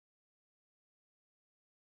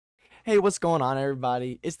Hey, what's going on,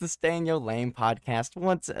 everybody? It's the Stay in Your Lane podcast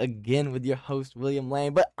once again with your host, William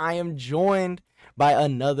Lane. But I am joined by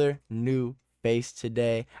another new face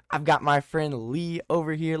today. I've got my friend Lee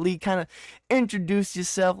over here. Lee, kind of introduce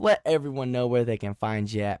yourself. Let everyone know where they can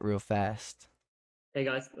find you at real fast. Hey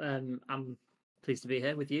guys, I'm pleased to be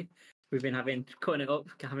here with you. We've been cutting it up,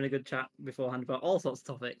 having a good chat beforehand about all sorts of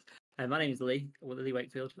topics. My name is Lee, or Lee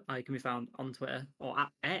Wakefield. I can be found on Twitter or at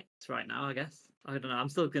X right now, I guess. I don't know. I'm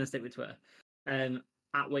still going to stick with Twitter.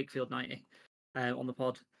 At Wakefield90 on the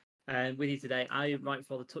pod. With you today, I write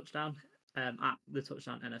for the Touchdown at the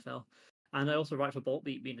Touchdown NFL, and I also write for Bolt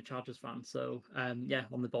Beat, being a Chargers fan. So yeah,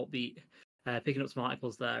 on the Bolt Beat, picking up some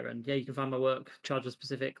articles there, and yeah, you can find my work Chargers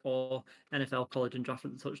specific or NFL, college, and draft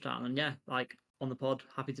at the Touchdown. And yeah, like on the pod,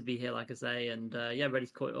 happy to be here, like I say, and yeah, ready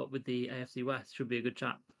to cut it up with the AFC West. Should be a good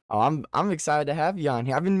chat. Oh, I'm excited to have you on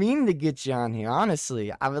here. I've been meaning to get you on here, honestly.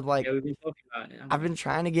 Yeah, we've been talking about it, haven't I've we? been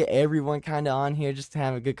trying to get everyone kind of on here just to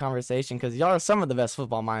have a good conversation because y'all are some of the best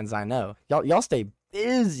football minds I know. Y'all stay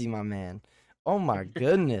busy, my man. Oh my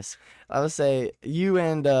goodness. I would say you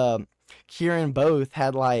and Kieran both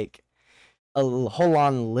had like a whole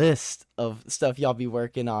on list of stuff y'all be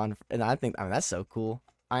working on, and I mean that's so cool.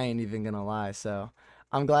 I ain't even gonna lie. So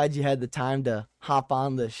I'm glad you had the time to hop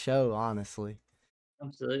on the show, honestly.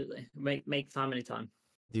 Absolutely, make time anytime.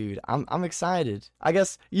 Dude, I'm excited. I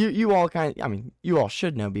guess you all I mean, you all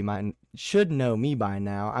should know me by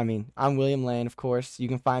now. I mean, I'm William Lane, of course. You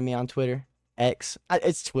can find me on Twitter, X.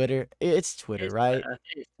 It's Twitter. It's Twitter, It's right? better.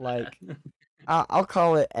 It's Like better. I'll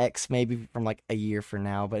call it X maybe from like a year for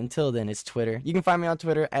now, but until then, it's Twitter. You can find me on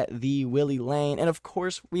Twitter at the Willie Lane, and of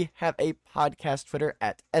course, we have a podcast Twitter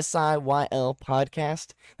at SIYL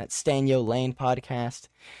Podcast. That's Stanyo Lane Podcast.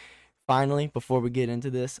 Finally, before we get into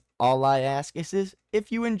this, all I ask is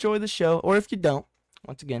if you enjoy the show, or if you don't,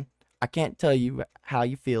 once again, I can't tell you how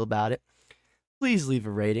you feel about it. Please leave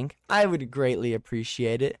a rating. I would greatly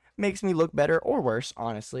appreciate it. Makes me look better or worse,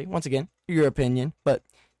 honestly. Once again, your opinion, but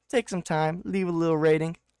take some time, leave a little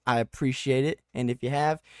rating. I appreciate it. And if you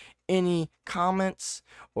have any comments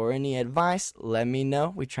or any advice, let me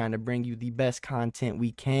know. We're trying to bring you the best content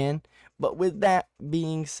we can. But with that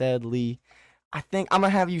being said, Lee, I think I'm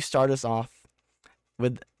going to have you start us off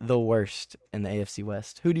with the worst in the AFC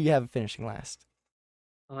West. Who do you have finishing last?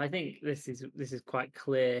 Well, I think this is quite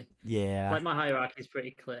clear. Yeah, Like my hierarchy is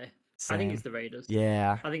pretty clear. I think it's same. the Raiders.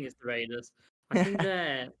 Yeah. I think it's the Raiders. I think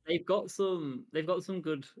they've got some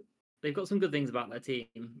good things about their team.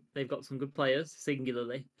 They've got some good players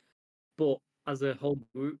singularly, but as a whole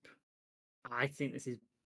group, I think this is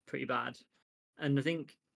pretty bad. And I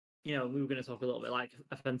think we were going to talk a little bit like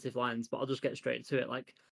offensive lines, but I'll just get straight to it.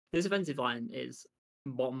 Like this offensive line is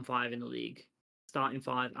bottom five in the league, starting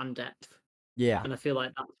five and depth, Yeah. and I feel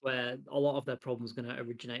like that's where a lot of their problems are going to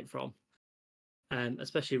originate from.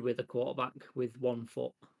 Especially with a quarterback with 1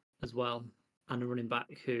 foot as well, and a running back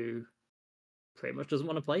who pretty much doesn't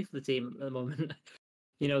want to play for the team at the moment.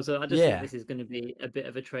 So I just think Yeah. this is going to be a bit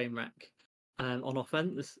of a train wreck. On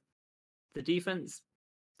offense, the defense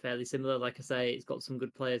fairly similar. Like I say, it's got some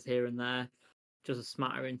good players here and there, just a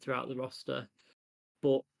smattering throughout the roster.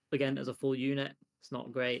 But again, as a full unit, it's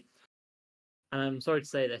not great. And I'm sorry to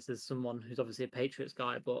say this as someone who's obviously a Patriots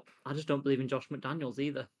guy, but I just don't believe in Josh McDaniels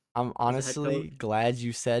either I'm as a head coach. honestly glad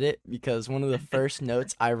you said it because one of the first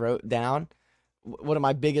notes I wrote down, one of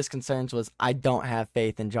my biggest concerns was I don't have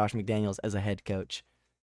faith in Josh McDaniels as a head coach.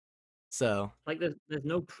 So, Like there's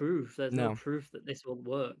no proof. There's no no. proof that this will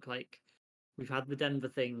work. Like we've had the Denver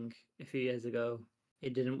thing a few years ago.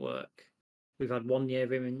 It didn't work. We've had 1 year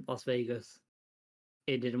of him in Las Vegas.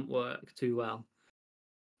 It didn't work too well.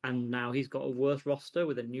 And now he's got a worse roster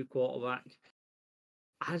with a new quarterback.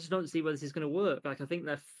 I just don't see where this is going to work. Like I think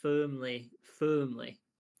they're firmly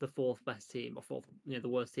the fourth best team or fourth, the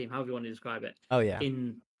worst team, however you want to describe it, Oh, yeah.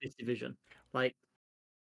 in this division. Like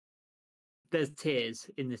there's tiers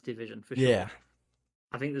in this division for Yeah. sure.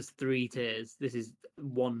 I think there's 3 tiers. This is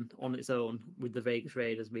one on its own, with the Vegas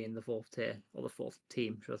Raiders being the fourth tier or the fourth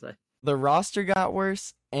team, should I say? The roster got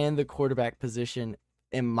worse and the quarterback position,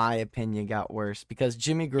 in my opinion, got worse because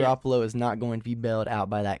Jimmy Yeah, Garoppolo is not going to be bailed out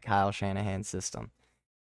by that Kyle Shanahan system.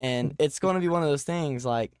 And it's going to be one of those things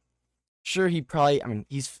like, sure, I mean,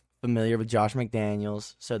 he's familiar with Josh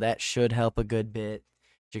McDaniels, so that should help a good bit.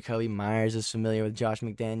 Jacoby Myers is familiar with Josh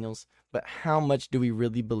McDaniels, but how much do we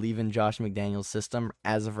really believe in Josh McDaniels' system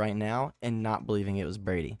as of right now and not believing it was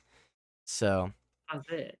Brady? So, that's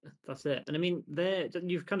it. That's it. And I mean,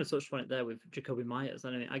 you've kind of touched on it there with Jacoby Myers.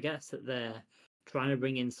 And I mean, I guess that they're trying to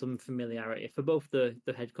bring in some familiarity for both the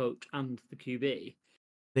head coach and the QB.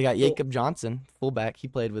 They got But Jacob Johnson, fullback. He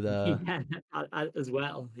played with yeah, as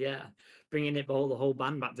well, yeah, bringing the whole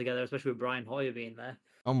band back together, especially with Brian Hoyer being there.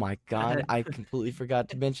 Oh my God, Um, I completely forgot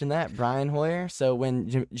to mention that. Brian Hoyer. So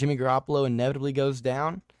when Jimmy Garoppolo inevitably goes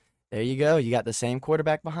down, there you go. You got the same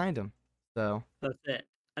quarterback behind him. So that's it.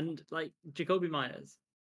 And like Jacoby Myers,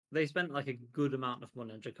 they spent like a good amount of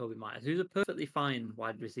money on Jacoby Myers, who's a perfectly fine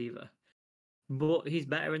wide receiver, but he's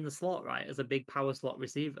better in the slot, right? As a big power slot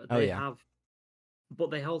receiver, oh yeah, but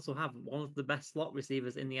they also have one of the best slot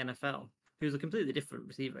receivers in the NFL, who's a completely different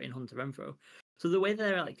receiver in Hunter Renfro. So the way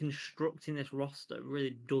they're like constructing this roster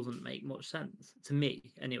really doesn't make much sense to me,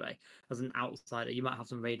 anyway. As an outsider, you might have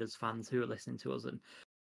some Raiders fans who are listening to us and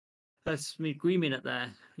that's me screaming at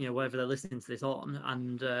their, wherever they're listening to this on,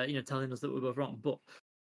 and telling us that we're both wrong. But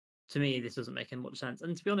to me, this doesn't make any much sense.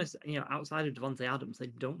 And to be honest, outside of Devontae Adams, they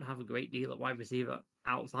don't have a great deal at wide receiver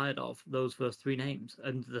outside of those first three names.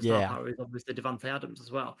 And the star yeah. power is obviously Devontae Adams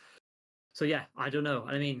as well. So yeah, I don't know.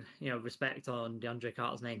 I mean, respect on DeAndre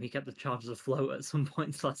Carter's name. He kept the Chargers afloat at some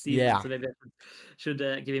points last season, Yeah. so maybe I should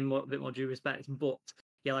give him a bit more due respect. But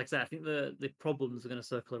yeah, like I said, I think the problems are going to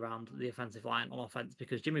circle around the offensive line on offense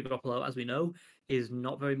because Jimmy Garoppolo, as we know, is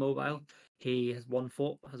not very mobile. He has 1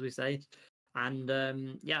 foot, as we say, and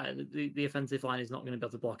yeah, the offensive line is not going to be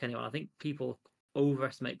able to block anyone. I think people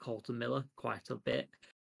overestimate Colton Miller quite a bit.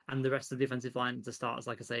 And the rest of the defensive line to start, as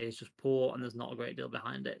like I say, is just poor, and there's not a great deal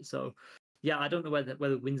behind it. So yeah, I don't know where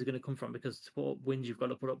the wins are going to come from because to put up wins, you've got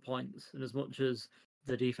to put up points. And as much as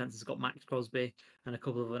the defense has got Max Crosby and a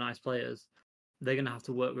couple of other nice players, they're going to have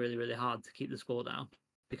to work really, really hard to keep the score down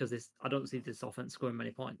because I don't see this offense scoring many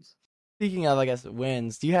points. Speaking of, I guess,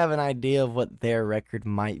 wins, do you have an idea of what their record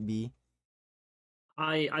might be?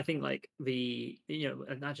 I think like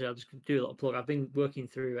and actually I'll just do a little plug. I've been working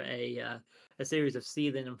through a series of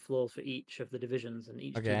ceiling and floors for each of the divisions and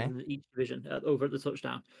each team Okay. in each division over at the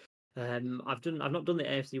touchdown. I've not done the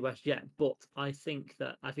AFC West yet, but I think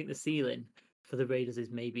the ceiling for the Raiders is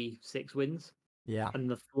maybe 6 wins, Yeah. and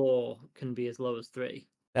the floor can be as low as 3.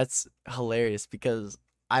 That's hilarious because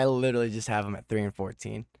I literally just have them at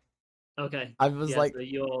 3-14. Okay, I was yeah, like, so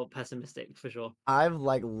you're pessimistic for sure. I've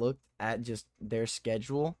like looked at just their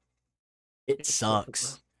schedule. It It's tough as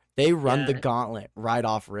well. sucks. They run the Yeah, gauntlet right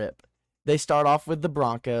off rip. They start off with the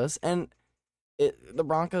Broncos, and the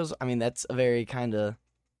Broncos, I mean, that's a very kind of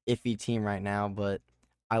iffy team right now, but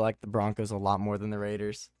I like the Broncos a lot more than the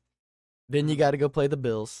Raiders. Then you mm, got to go play the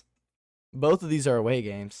Bills. Both of these are away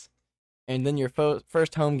games. And then your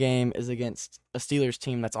first home game is against a Steelers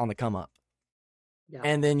team that's on the come up. yeah.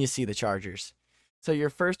 And then you see the Chargers. So your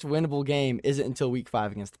first winnable game isn't until week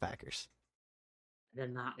 5 against the Packers.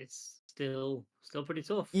 Then that is still pretty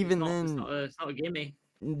tough. It's Even not it's then, not a it's not a gimme.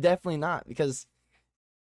 definitely not because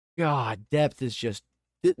God, depth is just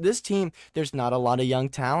this team. There's not a lot of young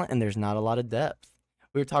talent and there's not a lot of depth.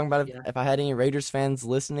 We were talking about Yeah. if I had any Raiders fans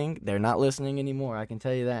listening, they're not listening anymore. I can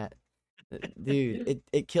tell you that. Dude,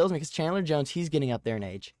 it kills me because Chandler Jones, he's getting up there in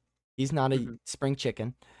age. He's not a Mhm. spring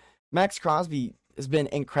chicken. Max Crosby has been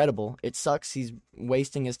incredible. It sucks he's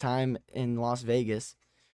wasting his time in Las Vegas.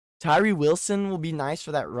 Tyree Wilson will be nice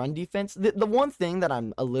for that run defense. The one thing that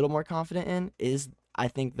I'm a little more confident in is I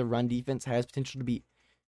think the run defense has potential to be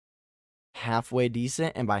halfway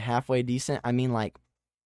decent. And by halfway decent, I mean like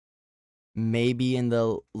maybe in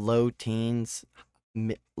the low teens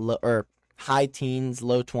or high teens,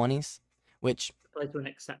 low 20s, which Play to an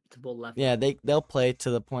acceptable level. yeah, they'll play to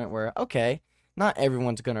the point where okay, not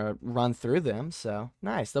everyone's gonna run through them, so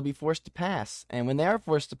nice. They'll be forced to pass, and when they are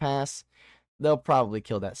forced to pass, they'll probably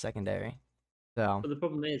kill that secondary. So But the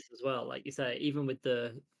problem is as well, like you say, even with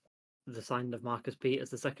the signing of Marcus Peters,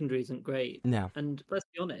 the secondary isn't great. no, And let's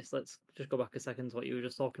be honest, let's just go back a second to what you were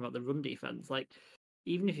just talking about, the run defense. Like,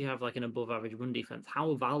 even if you have like an above average run defense,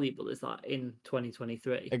 how valuable is that in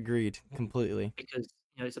 2023? agreed completely. Because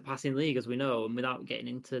it's a passing league, as we know, and without getting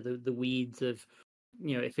into the weeds of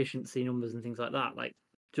efficiency numbers and things like that, like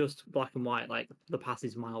just black and white, like the pass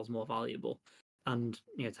is miles more valuable. And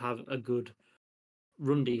to have a good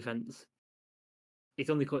run defense, it's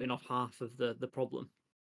only cutting off half of the problem.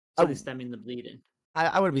 I, So they're stemming the bleeding.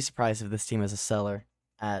 I wouldn't be surprised if this team is a seller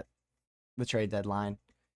at the trade deadline.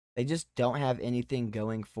 They just don't have anything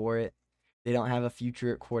going for it. They don't have a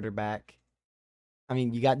future at quarterback. I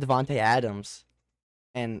mean, you got Devontae Adams,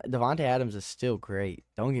 and Devontae Adams is still great.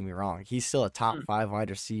 Don't get me wrong; he's still a top 5 wide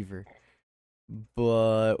receiver.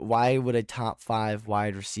 But why would a top 5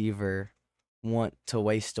 wide receiver want to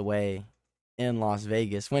waste away in Las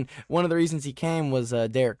Vegas when one of the reasons he came was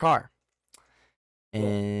Derek Carr,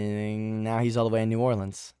 and now he's all the way in New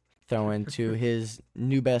Orleans throwing to his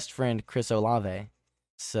new best friend Chris Olave.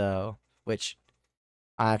 So, which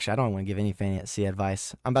I don't want to give any fantasy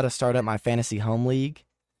advice. I'm about to start up my fantasy home league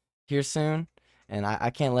here soon, and I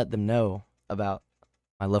can't let them know about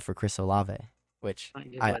my love for Chris Olave, which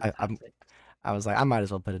Can't give away the tactics. I was like, I might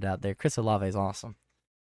as well put it out there. Chris Olave is awesome.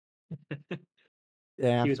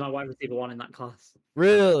 Yeah, He was my wide receiver one in that class.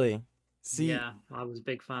 really. See, Yeah, I was a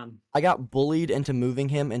big fan. I got bullied into moving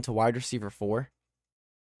him into wide receiver 4.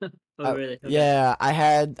 Oh, really? Okay. Yeah, I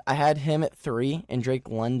had him at 3 and Drake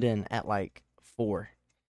London at like 4,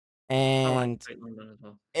 I like and Drake London as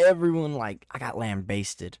well. everyone like I got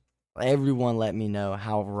lambasted. Everyone let me know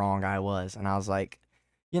how wrong I was, and I was like,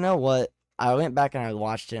 you know what? I went back and I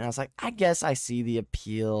watched it, and I was like, I guess I see the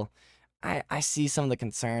appeal. I see some of the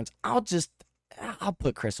concerns. I'll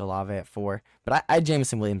put Chris Olave at 4, but I had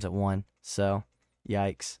Jameson Williams at 1. So,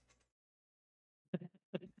 yikes.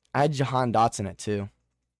 I had Jahan Dotson at 2.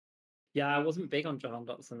 Yeah, I wasn't big on Jahan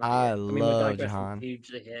Dotson that I year. I mean, we're love digressing Jahan.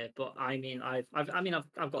 hugely here, but I mean, I've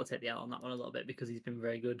got to take the L on that one a little bit because he's been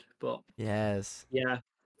very good. But Yes. yeah,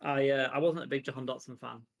 I wasn't a big Jahan Dotson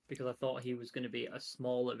fan because I thought he was going to be a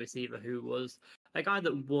smaller receiver who was a guy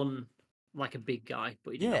that won like a big guy,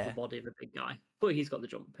 but he didn't have the Yeah. body of a big guy. But he's got the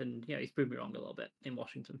jump, and yeah, he's proved me wrong a little bit in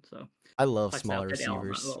Washington. So, I love like I said, I'll smaller take the L on that a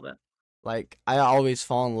receivers. little bit. Like, I always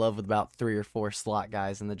fall in love with about 3 or 4 slot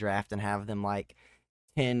guys in the draft and have them like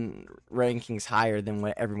 10 rankings higher than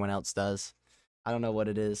what everyone else does. I don't know what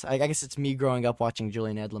it is. I guess it's me growing up watching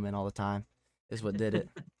Julian Edelman all the time is what did it.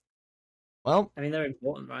 Well, I mean, they're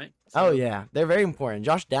important, right? oh So yeah, they're very important.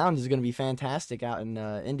 Josh Downs is going to be fantastic out in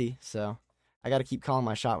Indy, so I got to keep calling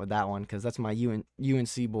my shot with that one because that's my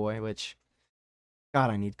UNC boy. Which,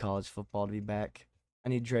 God, I need college football to be back. I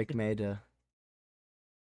need Drake May to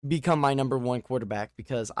become my number 1 quarterback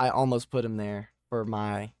because I almost put him there for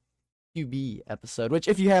my QB episode. Which,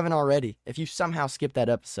 if you haven't already, if you somehow skipped that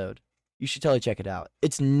episode, you should totally check it out.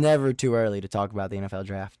 It's never too early to talk about the NFL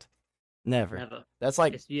draft. Never. never. That's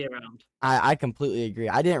like It's year round. I completely agree.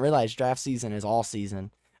 I didn't realize draft season is all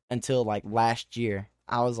season until like last year.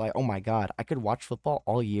 I was like, oh my God, I could watch football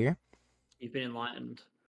all year. You've been enlightened.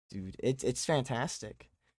 Dude, it's fantastic.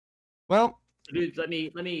 Well, Dude, let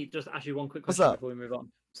me just ask you one quick what's question up? before we move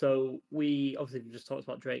on. So we obviously just talked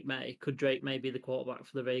about Drake May. Could Drake May be the quarterback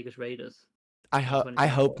for the Vegas Raiders in I hope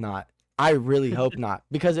 2024? not. I really hope not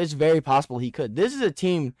because it's very possible he could. This is a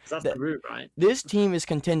team 'Cause that's that the route, right? this team is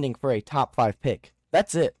contending for a top 5 pick.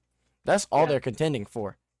 That's it. That's all Yeah. they're contending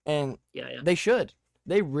for. And Yeah. they should.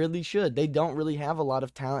 They really should. They don't really have a lot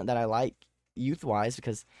of talent that I like youth-wise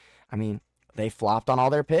because I mean, they flopped on all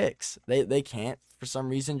their picks. They can't for some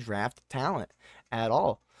reason draft talent at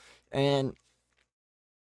all. And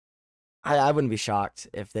I wouldn't be shocked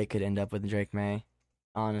if they could end up with Drake May.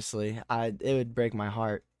 Honestly, it would break my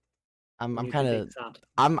heart. I'm You'd kind be of big sad.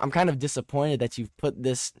 I'm kind of disappointed that you've put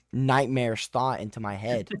this nightmarish thought into my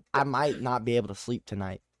head. I might not be able to sleep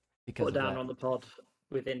tonight because Put of down that. on the pod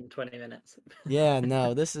within 20 minutes. Yeah,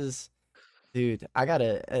 no, this is, dude. I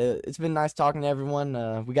gotta. It's been nice talking to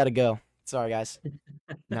everyone. We gotta go. Sorry, guys.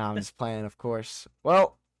 No, I'm just playing, of course.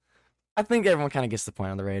 Well, I think everyone kind of gets the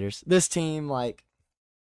point on the Raiders. This team, like,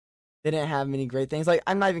 they didn't have many great things. Like,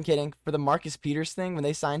 I'm not even kidding. For the Marcus Peters thing, when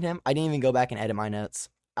they signed him, I didn't even go back and edit my notes.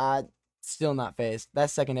 Still not phased.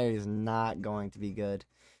 That secondary is not going to be good.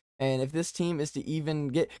 And if this team is to even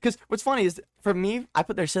get, because what's funny is for me, I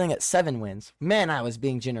put their ceiling at 7 wins. Man, I was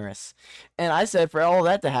being generous, and I said for all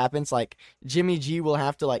that to happen, it's like Jimmy G will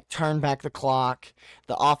have to like turn back the clock.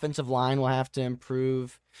 The offensive line will have to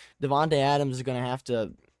improve. Devontae Adams is gonna have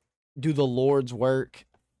to do the Lord's work.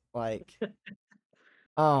 Like,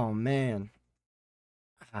 oh man.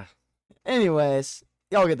 Anyways,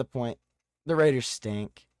 y'all get the point. The Raiders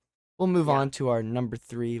stink. We'll move Yeah. on to our number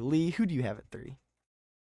 3. Lee, who do you have at 3?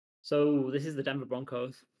 So this is the Denver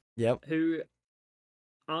Broncos, Yep. who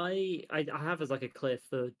I have as like a clear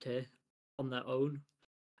third tier on their own.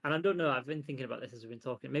 And I don't know, I've been thinking about this as we've been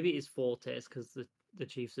talking. Maybe it is 4 tiers because the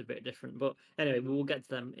Chiefs are a bit different. But anyway, we will get to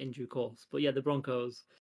them in due course. But yeah, the Broncos,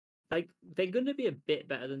 like, they're going to be a bit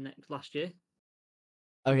better than last year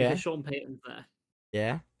Okay. because Sean Payton's there.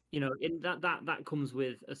 Yeah. You know, in that comes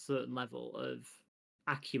with a certain level of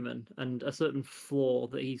acumen and a certain flaw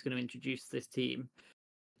that he's going to introduce to this team.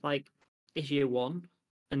 Like, it's year 1,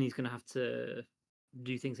 and he's going to have to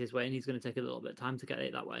do things his way, and he's going to take a little bit of time to get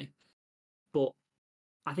it that way. But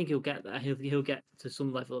I think he'll get there. He'll get to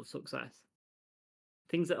some level of success.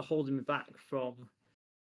 Things that are holding me back from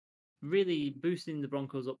really boosting the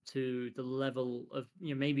Broncos up to the level of,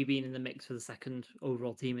 you know, maybe being in the mix for the second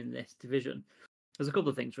overall team in this division. There's a couple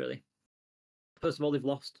of things really. First of all, they've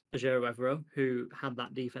lost Ajero Evero, who had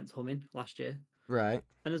that defense humming last year. Right.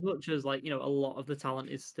 And as much as, like, you know, a lot of the talent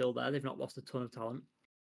is still there, they've not lost a ton of talent.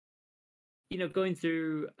 going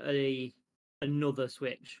through another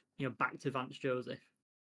switch, back to Vance Joseph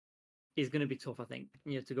is going to be tough. I think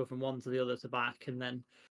to go from one to the other to back, and then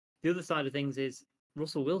the other side of things is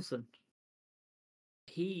Russell Wilson.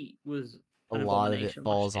 He was A an lot of it abomination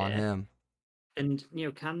falls last on year, him.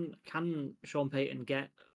 and can Sean Payton get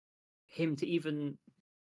him to even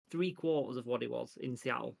 3/4 of what he was in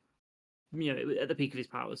Seattle? At the peak of his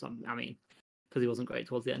powers. I mean, because he wasn't great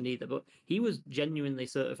towards the end either, but he was genuinely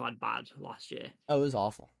certified bad last year, Oh, it was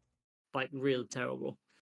awful. like really terrible.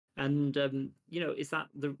 And is that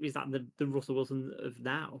the Russell Wilson of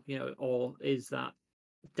now? Or is that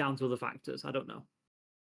down to other factors? I don't know,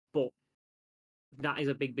 but that is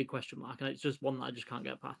a big question mark, and it's just one that I just can't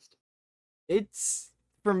get past. It's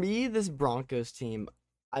for me, this Broncos team,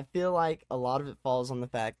 I feel like a lot of it falls on the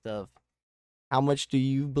fact of how much do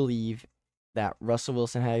you believe that Russell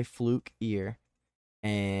Wilson had a fluke year,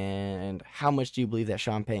 and how much do you believe that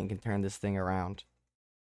Sean Payton can turn this thing around?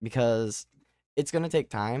 Because it's going to take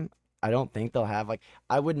time. I don't think they'll have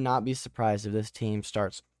I would not be surprised if this team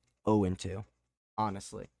starts 0-2.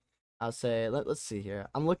 Honestly, I'll say let's see here.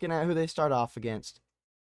 I'm looking at who they start off against.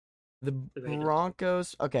 The Raiders.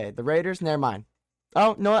 Broncos. Okay, the Raiders. Never mind.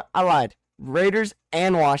 Oh, no, what? I lied. Raiders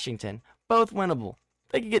and Washington, both winnable.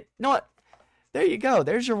 They could get. You know what? There you go.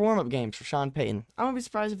 There's your warm-up games for Sean Payton. I wouldn't be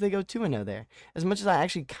surprised if they go 2-0 there. As much as I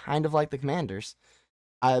actually kind of like the Commanders,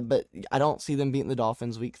 but I don't see them beating the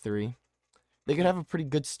Dolphins week 3. They could have a pretty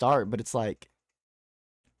good start, but it's like,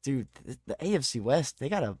 dude, the AFC West, they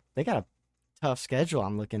got a tough schedule.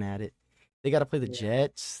 I'm looking at it. They got to play the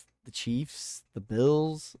Jets, the Chiefs, the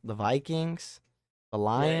Bills, the Vikings, the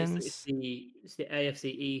Lions. It's the AFC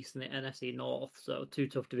East and the NFC North, so 2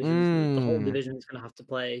 tough divisions. The whole division is going to have to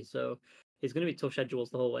play, so it's going to be tough schedules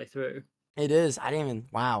the whole way through. It is. I didn't even.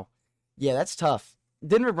 Wow. Yeah, that's tough.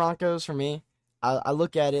 Denver Broncos for me. I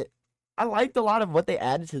look at it. I liked a lot of what they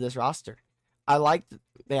added to this roster. I liked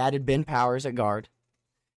they added Ben Powers at guard.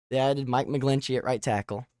 They added Mike McGlinchey at right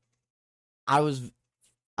tackle. I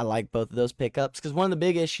like both of those pickups because one of the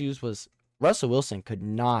big issues was Russell Wilson could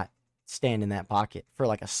not stand in that pocket for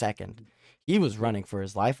like a second. He was running for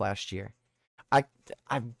his life last year.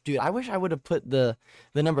 Dude, I wish I would have put the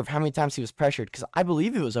number of how many times he was pressured because I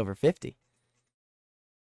believe it was over 50.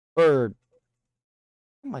 Or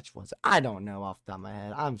how much was it? I don't know off the top of my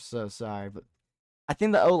head. I'm so sorry, but I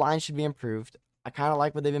think the O-line should be improved. I kind of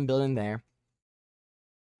like what they've been building there.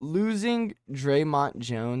 Losing Draymond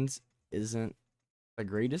Jones isn't the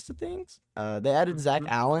greatest of things. They added Zach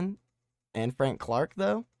Allen and Frank Clark,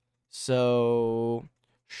 though, so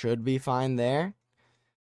should be fine there.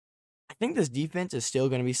 I think this defense is still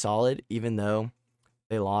going to be solid, even though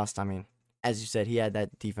they lost. I mean, as you said, he had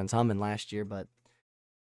that defense humming last year, but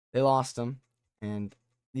they lost him, and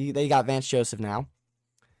they got Vance Joseph now.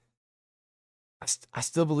 I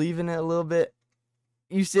still believe in it a little bit.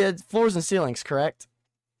 You said floors and ceilings, correct?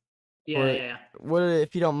 Yeah. What,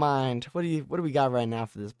 if you don't mind, what do we got right now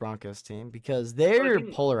for this Broncos team? Because they're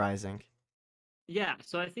polarizing. Yeah,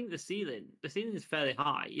 so I think the ceiling is fairly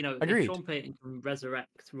high. Agreed. If Sean Payton can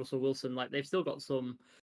resurrect Russell Wilson, like they've still got some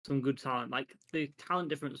good talent. Like the talent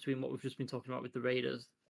difference between what we've just been talking about with the Raiders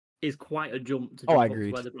is quite a jump to jump up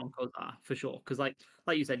to where the Broncos are for sure. Because like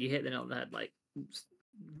you said, you hit the nail on the head. Like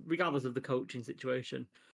regardless of the coaching situation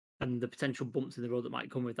and the potential bumps in the road that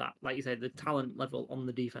might come with that, like you said, the talent level on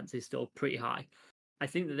the defense is still pretty high. I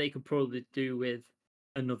think that they could probably do with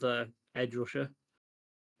another edge rusher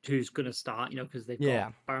who's going to start, because they've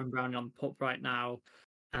got Baron Brown on pup right now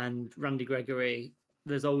and Randy Gregory.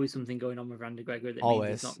 There's always something going on with Randy Gregory that means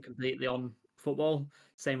he's not completely on football.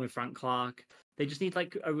 Same with Frank Clark. They just need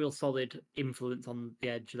like a real solid influence on the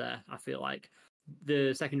edge there. I feel like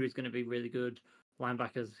the secondary is going to be really good.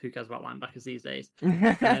 Linebackers, who cares about linebackers these days? You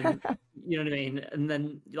know what I mean? And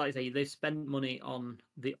then, like I say, they've spent money on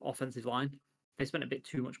the offensive line. They spent a bit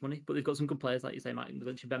too much money, but they've got some good players, like you say, Mike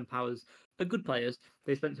McGlinchey, Ben Powers, are good players.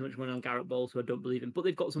 They spent too much money on Garrett Bowles, who I don't believe in, but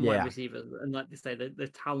they've got some wide receivers. And like they say, the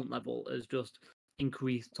talent level has just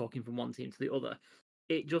increased talking from one team to the other.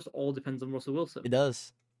 It just all depends on Russell Wilson. It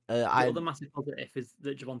does. The other massive positive is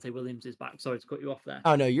that Javonte Williams is back. Sorry to cut you off there.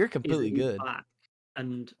 Oh, no, you're completely good. Back.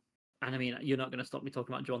 And I mean, you're not going to stop me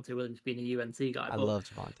talking about Javonte Williams being a UNC guy. I love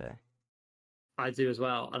Javonte. I do as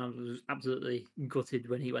well, and I was absolutely gutted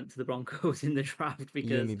when he went to the Broncos in the draft because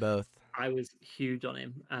you and me both. I was huge on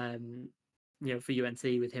him. For UNC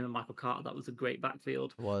with him and Michael Carter, that was a great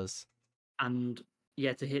backfield. It was, and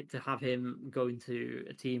yeah, to have him going to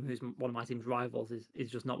a team who's one of my team's rivals is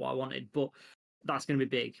just not what I wanted. But that's going to be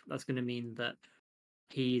big. That's going to mean that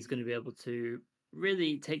he's going to be able to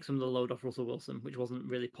really take some of the load off Russell Wilson, which wasn't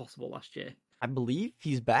really possible last year. I believe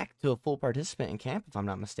he's back to a full participant in camp, if I'm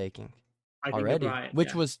not mistaken, I think you're already, right. which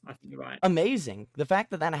Yeah, was I think you're right. amazing. The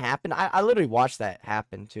fact that that happened, I literally watched that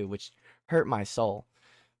happen too, which hurt my soul.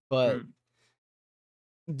 But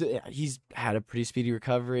Mm. he's had a pretty speedy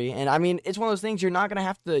recovery. And I mean, it's one of those things you're not going to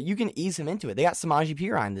have to, you can ease him into it. They got Samaje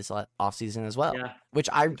Perine this offseason as well, Yeah, which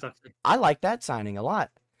exactly. I like that signing a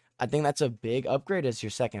lot. I think that's a big upgrade as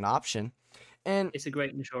your second option. And It's a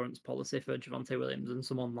great insurance policy for Javonte Williams and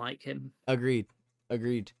someone like him. agreed,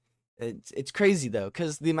 agreed. It's crazy though,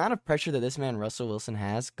 because the amount of pressure that this man Russell Wilson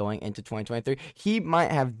has going into 2023, he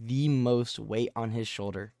might have the most weight on his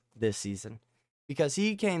shoulder this season, because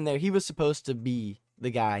he came there. He was supposed to be the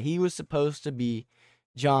guy. He was supposed to be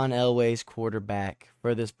John Elway's quarterback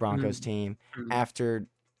for this Broncos Mm. team Mm. after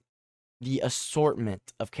the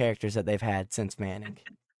assortment of characters that they've had since Manning.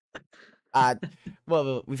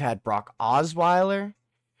 Well, we've had Brock Osweiler,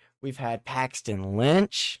 we've had Paxton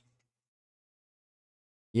Lynch.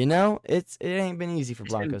 You know, it ain't been easy for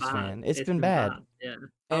It's been Broncos bad. fan. It's been bad. Yeah.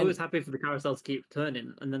 I And was happy for the carousel to keep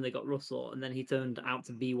turning, and then they got Russell, and then he turned out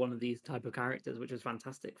to be one of these type of characters, which was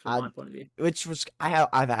fantastic from I my point of view. which was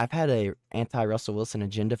I've had a anti Russell Wilson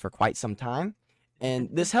agenda for quite some time, and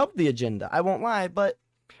this helped the agenda. I won't lie, but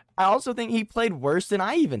I also think he played worse than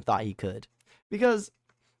I even thought he could, because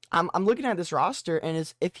I'm looking at this roster,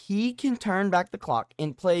 and if he can turn back the clock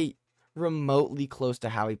and play remotely close to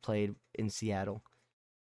how he played in Seattle,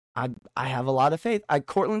 I have a lot of faith.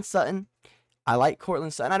 Cortland Sutton. I like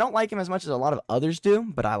Cortland Sutton. I don't like him as much as a lot of others do,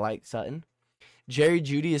 but I like Sutton. Jerry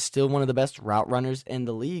Jeudy is still one of the best route runners in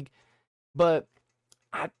the league. But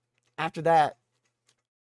after that,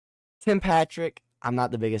 Tim Patrick, I'm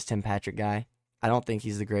not the biggest Tim Patrick guy. I don't think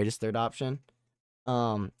he's the greatest third option.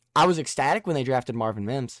 I was ecstatic when they drafted Marvin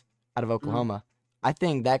Mims out of Oklahoma. I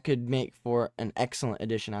think that could make for an excellent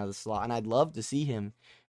addition out of the slot, and I'd love to see him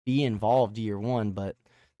be involved year one, but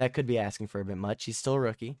that could be asking for a bit much. He's still a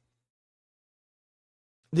rookie.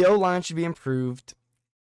 The O-line should be improved.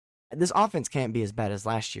 This offense can't be as bad as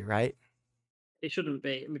last year, right? It shouldn't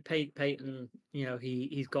be. I mean, Peyton,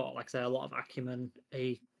 he's got, like I say, a lot of acumen.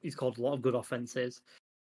 He's called a lot of good offenses.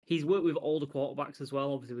 He's worked with older quarterbacks as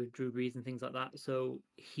well, obviously with Drew Brees and things like that. So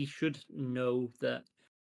he should know that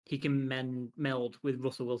he can meld with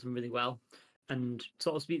Russell Wilson really well and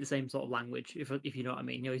sort of speak the same sort of language, if you know what I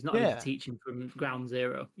mean. He's not having to teach him from ground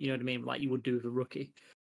zero, you know what I mean, like you would do with a rookie.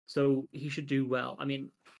 So he should do well. I mean,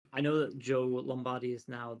 I know that Joe Lombardi is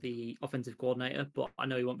now the offensive coordinator, but I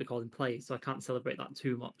know he won't be calling plays, so I can't celebrate that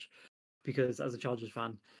too much because as a Chargers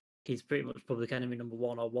fan, he's pretty much public enemy number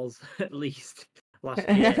one, or was at least last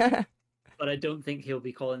year. But I don't think he'll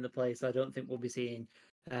be calling the plays. So I don't think we'll be seeing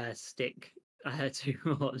stick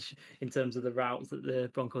too much in terms of the routes that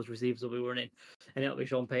the Broncos receivers will be running, and it'll be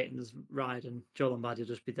Sean Payton's ride, and Joe Lombardi will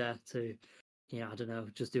just be there to, I don't know,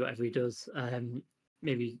 just do whatever he does.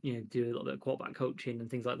 Maybe do a little bit of quarterback coaching and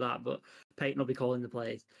things like that. But Payton will be calling the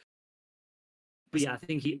plays. But yeah, I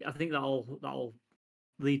think that'll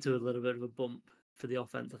lead to a little bit of a bump for the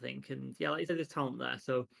offense, I think. And yeah, like you said, there's talent there.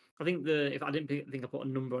 So I think if I didn't think I put a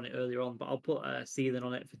number on it earlier on, but I'll put a ceiling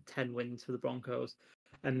on it for 10 wins for the Broncos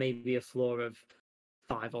and maybe a floor of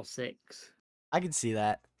 5 or 6. I can see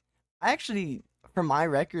that. I actually, for my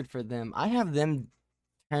record for them, I have them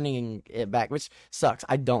turning it back, which sucks.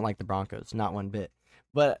 I don't like the Broncos, not one bit.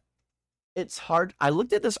 But it's hard. I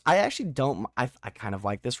looked at this. I actually don't. I kind of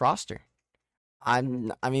like this roster. I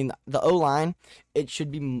mean, the O-line, it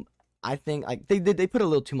should be. I think like they put a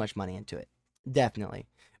little too much money into it. Definitely,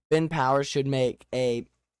 Ben Powers should make a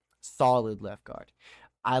solid left guard.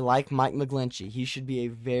 I like Mike McGlinchey. He should be a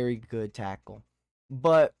very good tackle.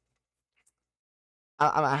 But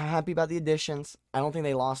I'm happy about the additions. I don't think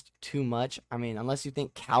they lost too much. I mean, unless you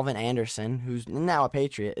think Calvin Anderson, who's now a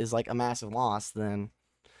Patriot, is like a massive loss, then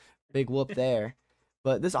big whoop there.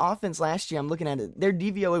 But this offense last year, I'm looking at it, their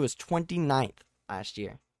DVOA was 29th last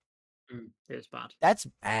year. It was bad. That's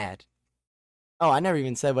bad. Oh, I never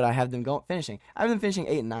even said what I have them finishing. I have them finishing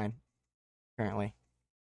 8 and 9 currently.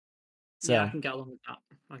 So, yeah, I can get along with that.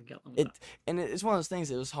 And it's one of those things.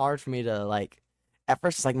 It was hard for me to like. At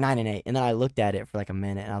first, it's like 9 and 8, and then I looked at it for like a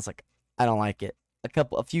minute, and I was like, I don't like it.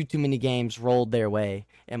 A few too many games rolled their way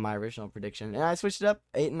in my original prediction, and I switched it up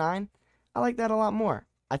 8 and 9. I like that a lot more.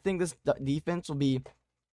 I think this defense will be.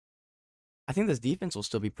 I think this defense will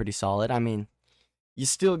still be pretty solid. I mean, you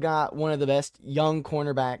still got one of the best young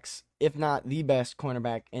cornerbacks, if not the best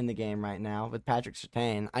cornerback in the game right now, with Patrick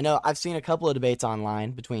Surtain. I know I've seen a couple of debates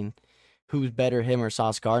online between who's better, him or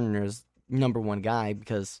Sauce Gardner's number one guy,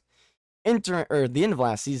 because the end of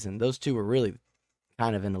last season, those two were really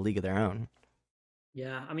kind of in a league of their own.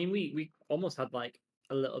 Yeah, I mean, we almost had like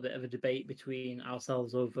a little bit of a debate between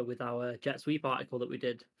ourselves over with our jet sweep article that we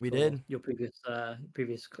did. We for did. your previous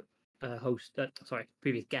previous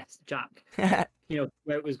guest Jack.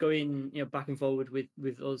 Where it was going, back and forward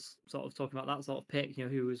with us sort of talking about that sort of pick,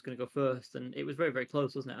 who was going to go first, and it was very, very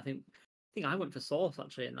close, wasn't it? I think I went for Source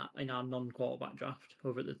actually in our non-quarterback draft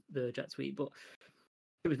over at the jet sweep, but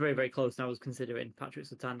it was very, very close. And I was considering Patrick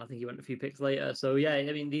Surtain. I think he went a few picks later. So yeah,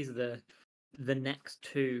 I mean, these are the next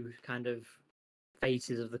two kind of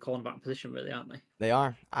faces of the cornerback position, really, aren't they? They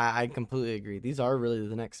are. I completely agree. These are really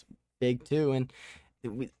the next big two, and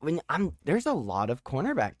there's a lot of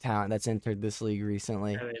cornerback talent that's entered this league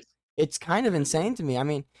recently. There is. It's kind of insane to me. I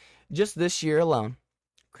mean, just this year alone,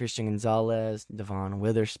 Christian Gonzalez, Devon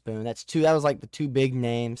Witherspoon. That was like the two big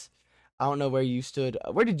names. I don't know where you stood.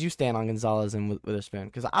 Where did you stand on Gonzalez and Witherspoon?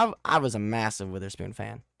 Because I was a massive Witherspoon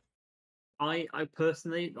fan. I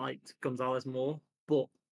personally liked Gonzalez more, but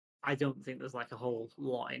I don't think there's like a whole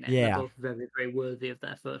lot in it. Yeah. They're both very, very worthy of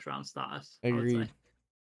their first round status. Agreed.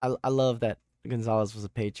 I love that Gonzalez was a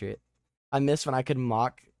Patriot. I miss when I could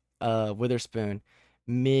mock Witherspoon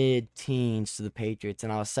mid-teens to the Patriots,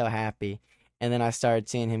 and I was so happy. And then I started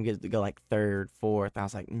seeing him get to go like third, fourth. I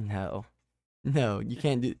was like, no, you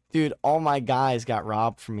can't do. Dude, all my guys got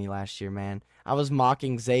robbed from me last year, man. I was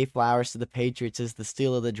mocking Zay Flowers to the Patriots as the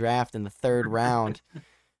steal of the draft in the third round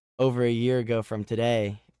over a year ago from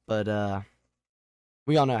today. But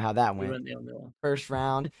we all know how that went. First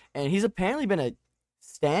round, and he's apparently been a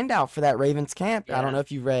standout for that Ravens camp. Yeah. I don't know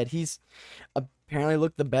if you read. He's apparently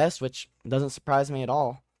looked the best, which doesn't surprise me at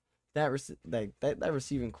all. That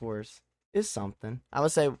receiving course is something. I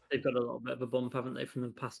would say they've got a little bit of a bump, haven't they, from the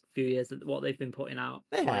past few years? What they've been putting out.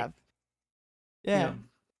 They have. Yeah.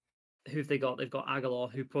 Who've they got? They've got Aguilar,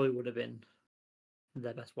 who probably would have been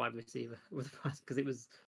their best wide receiver because it was.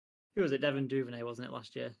 Who was it? Devin Duvernay, wasn't it,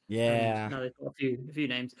 last year? Yeah. Now they've got a few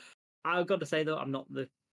names. I've got to say though, I'm not the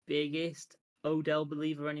biggest Odell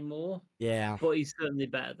believer anymore. Yeah. But he's certainly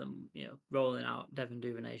better than rolling out Devin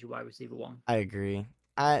Duvernay as your wide receiver one. I agree.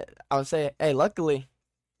 I would say, hey, luckily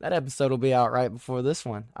that episode will be out right before this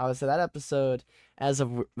one. I would say that episode, as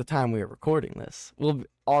of the time we are recording this, will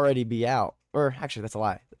already be out. Or actually, that's a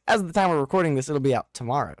lie. As of the time we're recording this, it'll be out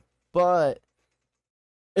tomorrow. But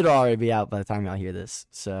it'll already be out by the time y'all hear this.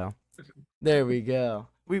 So there we go.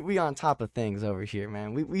 We on top of things over here,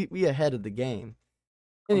 man. We ahead of the game.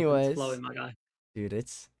 Anyways, flowing, my guy. Dude,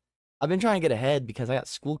 I've been trying to get ahead because I got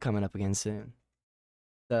school coming up again soon.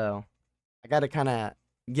 So I got to kind of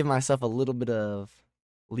give myself a little bit of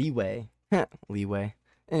leeway.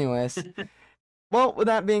 Anyways, well, with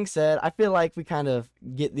that being said, I feel like we kind of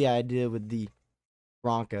get the idea with the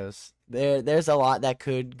Broncos. There's a lot that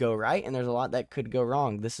could go right, and there's a lot that could go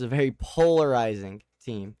wrong. This is a very polarizing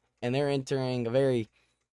team, and they're entering a very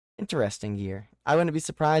interesting year. I wouldn't be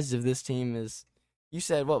surprised if this team is. You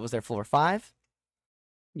said what was their floor, 5?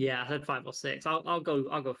 Yeah, I said 5 or 6. I'll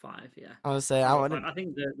go 5. Yeah. I would say I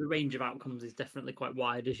think the range of outcomes is definitely quite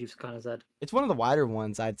wide, as you've kind of said. It's one of the wider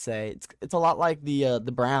ones, I'd say. It's a lot like the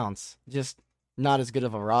Browns, just not as good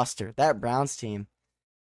of a roster. That Browns team.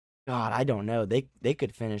 God, I don't know. They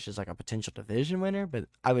could finish as like a potential division winner, but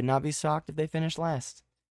I would not be shocked if they finished last.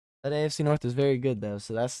 That AFC North is very good though,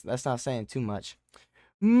 so that's not saying too much.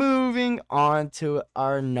 Moving on to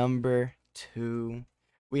our number 2.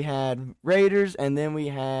 We had Raiders and then we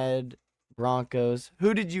had Broncos.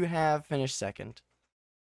 Who did you have finish second?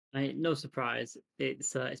 No surprise.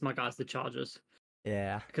 It's my guys, the Chargers.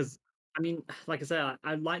 Yeah. Because I mean, like I say,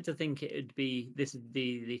 I'd like to think it'd be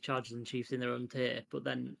the Chargers and Chiefs in their own tier, but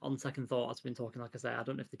then on second thought, as I've been talking, like I say, I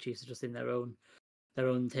don't know if the Chiefs are just in their own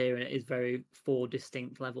tier, and it is very 4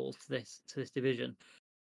 distinct levels to this division.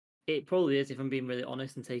 It probably is, if I'm being really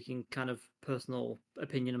honest and taking kind of personal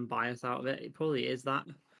opinion and bias out of it. It probably is that,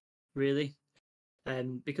 really,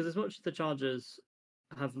 because as much as the Chargers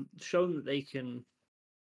have shown that they can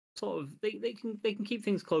sort of they can keep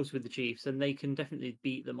things close with the Chiefs, and they can definitely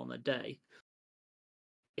beat them on their day.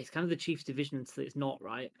 It's kind of the Chiefs division until it's not,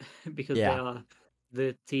 right? Because they are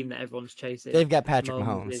the team that everyone's chasing. They've got Patrick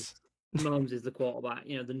Mahomes. Mahomes is the quarterback,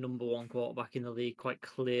 the number 1 quarterback in the league, quite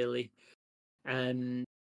clearly.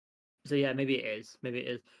 So yeah, maybe it is.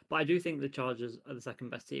 But I do think the Chargers are the second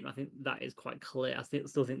best team. I think that is quite clear. I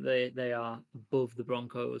still think they are above the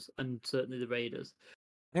Broncos and certainly the Raiders.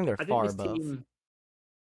 I think they're far above.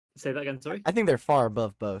 Say that again, sorry? I think they're far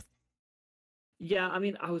above both. Yeah, I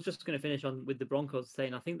mean, I was just going to finish on with the Broncos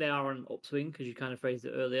saying I think they are on an upswing, because you kind of phrased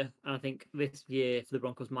it earlier. And I think this year for the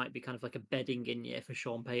Broncos might be kind of like a bedding in year for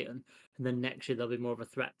Sean Payton. And then next year they'll be more of a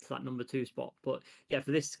threat to that number 2 spot. But yeah,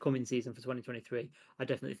 for this coming season, for 2023, I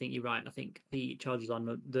definitely think you're right. I think the Chargers are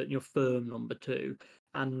your firm number 2.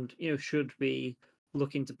 and should be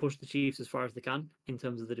looking to push the Chiefs as far as they can in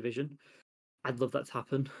terms of the division. I'd love that to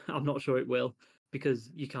happen. I'm not sure it will,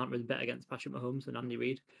 because you can't really bet against Patrick Mahomes and Andy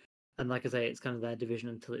Reid. And like I say, it's kind of their division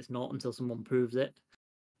until it's not, until someone proves it.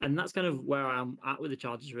 And that's kind of where I'm at with the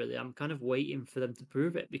Chargers, really. I'm kind of waiting for them to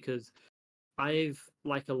prove it, because I've,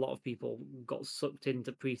 like a lot of people, got sucked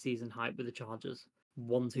into preseason hype with the Chargers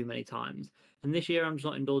one too many times. And this year, I'm just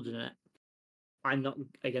not indulging in it. I'm not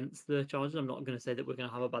against the Chargers. I'm not going to say that we're going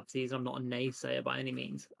to have a bad season. I'm not a naysayer by any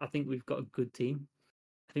means. I think we've got a good team.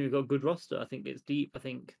 I think we've got a good roster. I think it's deep. I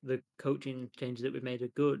think the coaching changes that we've made are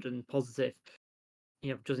good and positive.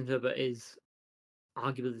 Justin Herbert is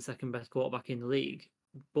arguably the second best quarterback in the league,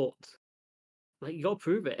 but you got to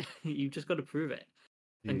prove it. You've just got to prove it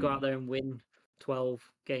and go out there and win 12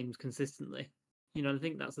 games consistently. I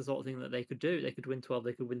think that's the sort of thing that they could do. They could win 12,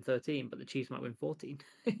 they could win 13, but the Chiefs might win 14.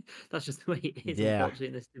 That's just the way it is, unfortunately,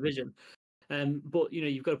 in this division. But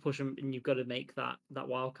you've got to push them, and you've got to make that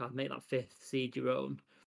wild card, make that fifth seed your own.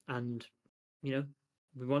 And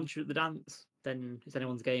once you're at the dance, then it's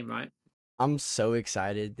anyone's game, right? I'm so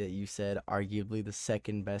excited that you said arguably the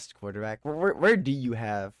second best quarterback. Where do you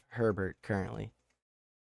have Herbert currently?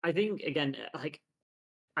 I think, again,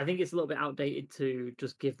 I think it's a little bit outdated to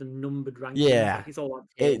just give them numbered rankings. Yeah, It's all about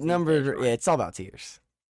tiers. Numbered. Right? Yeah, it's all about tiers.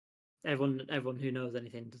 Everyone who knows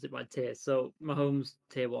anything does it by tiers. So Mahomes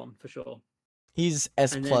tier 1 for sure. He's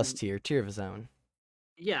S+ tier of his own.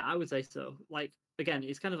 Yeah, I would say so. Again,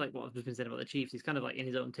 it's kind of like what I've just been saying about the Chiefs. He's kind of in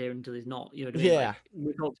his own tier until he's not. You know what I mean? Yeah.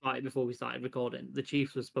 We talked about it before we started recording. The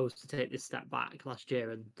Chiefs were supposed to take this step back last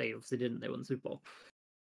year, and they obviously didn't. They won the Super Bowl.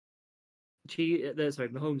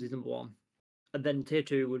 Mahomes is number 1. And then tier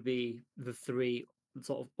 2 would be the 3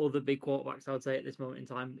 sort of other big quarterbacks, I would say, at this moment in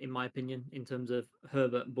time, in my opinion, in terms of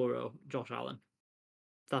Herbert, Burrow, Josh Allen.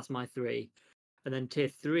 That's my 3. And then tier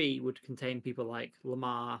 3 would contain people like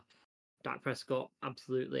Lamar, Dak Prescott,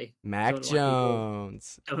 absolutely. Mac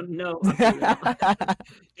Jones. Don't know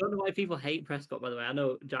why people hate Prescott, by the way. I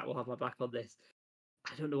know Jack will have my back on this.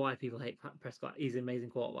 I don't know why people hate Prescott. He's an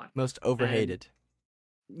amazing quarterback. Most overhated.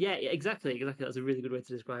 Yeah, exactly. That's a really good way to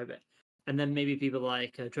describe it. And then maybe people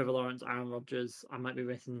like Trevor Lawrence, Aaron Rodgers. I might be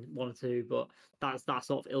missing 1 or 2, but that's that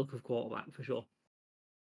sort of ilk of quarterback for sure.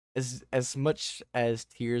 As much as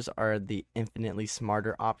tiers are the infinitely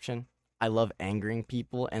smarter option, I love angering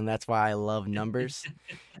people, and that's why I love numbers.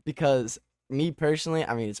 Because me personally,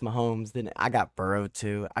 I mean, it's Mahomes. Then I got Burrow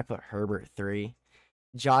 2. I put Herbert 3.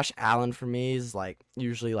 Josh Allen for me is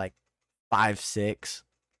usually 5, 6.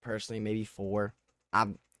 Personally, maybe 4.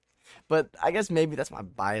 But I guess maybe that's my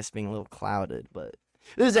bias being a little clouded. But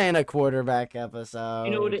this ain't a quarterback episode.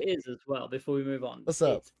 You know what it is as well. Before we move on, what's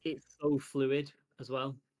up? It's so fluid as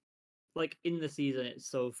well. In the season, it's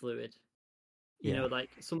so fluid. You know,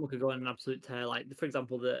 someone could go on an absolute tear. For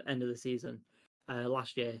example, the end of the season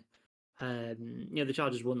last year, the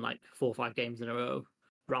Chargers won 4 or 5 games in a row,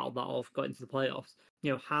 rattled that off, got into the playoffs.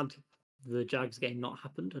 Had the Jags game not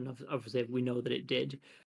happened, and obviously we know that it did,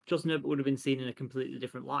 Justin Herbert would have been seen in a completely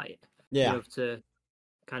different light. Yeah. To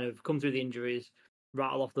kind of come through the injuries,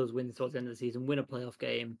 rattle off those wins towards the end of the season, win a playoff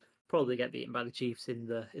game, probably get beaten by the Chiefs in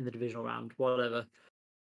the divisional round, whatever.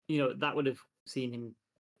 That would have seen him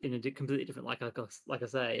in a completely different light, like I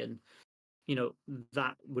say, and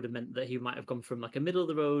that would have meant that he might have gone from a middle of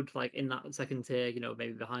the road, in that second tier,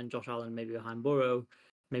 maybe behind Josh Allen, maybe behind Burrow,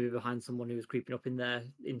 maybe behind someone who was creeping up in there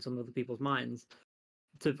in some other people's minds,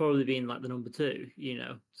 to probably being the number 2.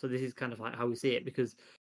 So this is kind of how we see it, because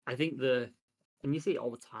I think and you see it all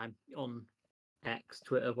the time on X,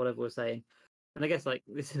 Twitter, whatever we're saying, and I guess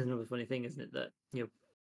this is another funny thing, isn't it, that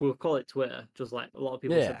we'll call it Twitter, just like a lot of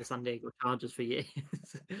people said the San Diego Chargers for years.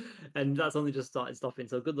 And that's only just started stopping.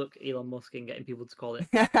 So good luck, Elon Musk, in getting people to call it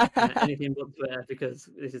anything but Twitter, because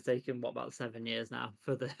this has taken, about 7 years now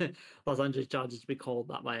for the Los Angeles Chargers to be called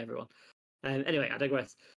that by everyone. Anyway, I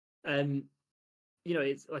digress.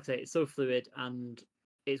 It's like I say, it's so fluid, and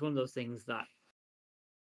it's one of those things that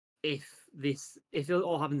if it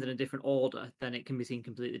all happens in a different order, then it can be seen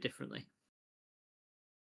completely differently.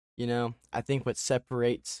 I think what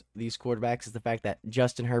separates these quarterbacks is the fact that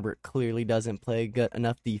Justin Herbert clearly doesn't play good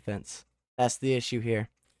enough defense. That's the issue here.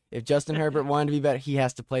 If Justin Herbert wanted to be better, he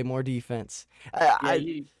has to play more defense.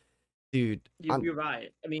 Dude, you're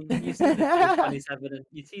right. I mean, you see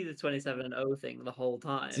the 27-0 thing the whole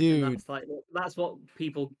time. Dude, and that's what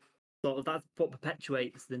people that's what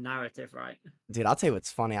perpetuates the narrative, right? Dude, I'll tell you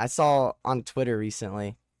what's funny. I saw on Twitter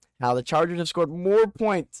recently how the Chargers have scored more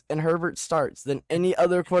points in Herbert starts than any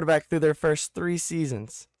other quarterback through their first 3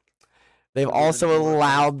 seasons. They've also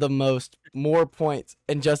allowed more points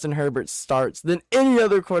in Justin Herbert starts than any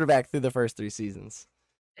other quarterback through the first 3 seasons.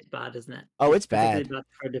 It's bad, isn't it? Oh, it's Particularly bad. bad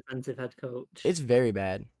for a defensive head coach. It's very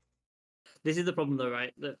bad. This is the problem, though,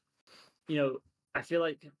 right? That you know, I feel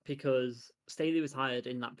like because Staley was hired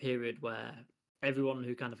in that period where everyone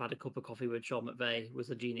who kind of had a cup of coffee with Sean McVay was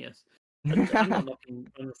a genius. And I'm not knocking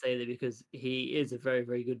on Staley because he is a very,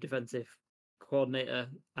 very good defensive coordinator,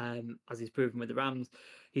 as he's proven with the Rams.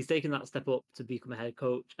 He's taken that step up to become a head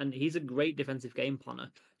coach, and he's a great defensive game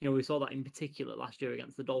planner. We saw that in particular last year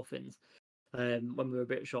against the Dolphins, when we were a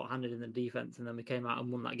bit short-handed in the defense, and then we came out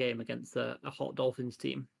and won that game against a hot Dolphins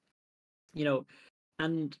team.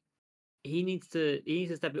 And he needs to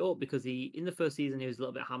step it up because he in the first season he was a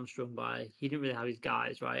little bit hamstrung by he didn't really have his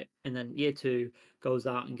guys right, and then year two goes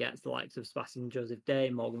out and gets the likes of Sebastian Joseph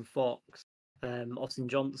Day, Morgan Fox, Austin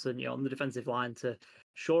Johnson, on the defensive line to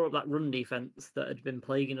shore up that run defense that had been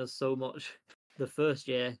plaguing us so much the first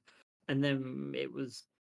year, and then it was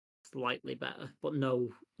slightly better, but not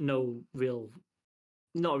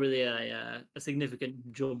really a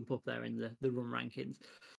significant jump up there in the run rankings.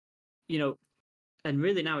 And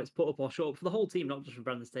really now it's put up or shut up for the whole team, not just for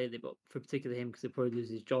Brandon Staley, but for particularly him because he'll probably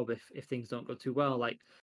lose his job if things don't go too well. Like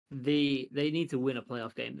they need to win a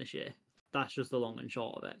playoff game this year. That's just the long and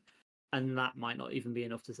short of it. And that might not even be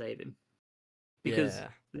enough to save him. Because Yeah.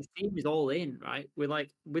 this team is all in, right? We're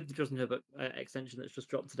like with the Justin Herbert extension that's just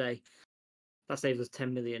dropped today, that saves us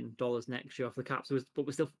 $10 million next year off the cap. But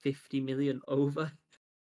we're still $50 million over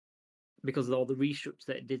because of all the restructures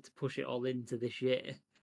that it did to push it all into this year.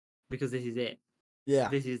 Because this is it. Yeah.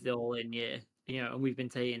 This is the all-in year, and we've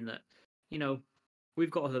been saying that,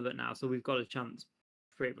 we've got Herbert now, so we've got a chance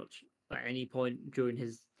pretty much at any point during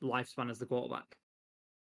his lifespan as the quarterback.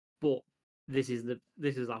 But this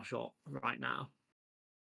is our shot right now.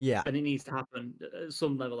 Yeah. And it needs to happen at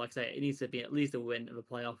some level. Like I say, it needs to be at least a win of a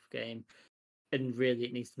playoff game, and really,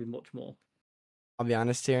 it needs to be much more. I'll be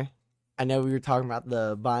honest here. I know we were talking about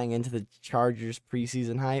the buying into the Chargers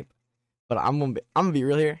preseason hype, but I'm gonna be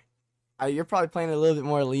real here. You're probably playing a little bit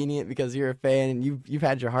more lenient because you're a fan and you've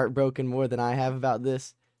had your heart broken more than I have about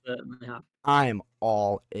this. Certainly have. I am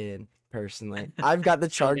all in personally. I've got the Don't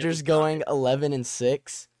get me Chargers started. going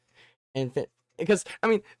 11-6, and because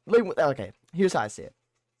okay, here's how I see it.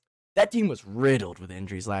 That team was riddled with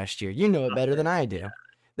injuries last year. You know it better than I do.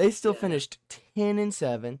 They still finished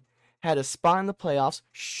 10-7, had a spot in the playoffs.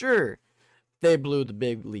 Sure, they blew the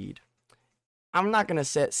big lead. I'm not going to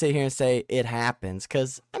sit here and say it happens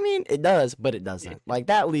because, it does, but it doesn't. Like,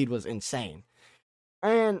 that lead was insane.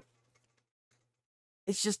 And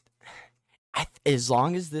it's just, as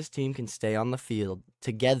long as this team can stay on the field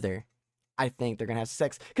together, I think they're going to have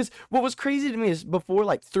success. Because what was crazy to me is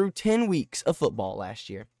before, through 10 weeks of football last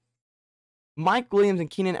year, Mike Williams and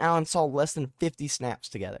Keenan Allen saw less than 50 snaps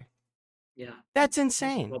together. Yeah. That's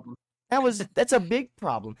insane. That's a big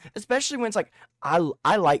problem, especially when it's like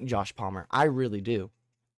I like Josh Palmer. I really do.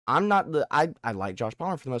 I like Josh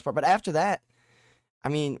Palmer for the most part, but after that,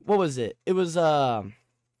 what was it? It was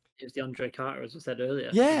It was DeAndre Carter, as I said earlier.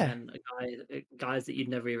 Yeah. And guys that you'd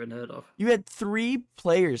never even heard of. You had 3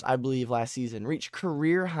 players, I believe, last season reach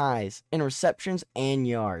career highs in receptions and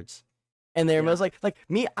yards. And there was like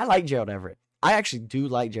me, I like Gerald Everett. I actually do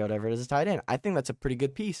like Gerald Everett as a tight end. I think that's a pretty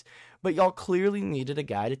good piece. But y'all clearly needed a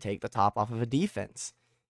guy to take the top off of a defense.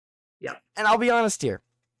 Yeah. And I'll be honest here.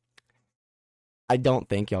 I don't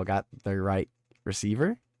think y'all got the right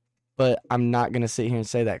receiver. But I'm not going to sit here and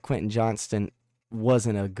say that Quentin Johnston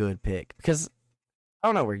wasn't a good pick. Because I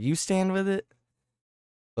don't know where you stand with it.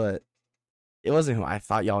 But it wasn't who I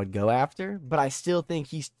thought y'all would go after. But I still think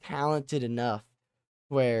he's talented enough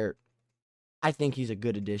where I think he's a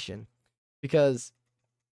good addition. Because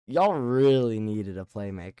y'all really needed a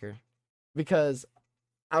playmaker. Because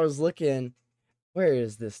I was looking, where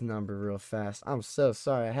is this number real fast? I'm so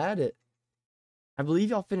sorry. I had it. I believe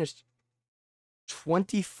y'all finished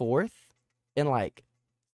 24th in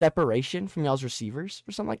separation from y'all's receivers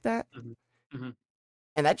or something like that. Mm-hmm. Mm-hmm.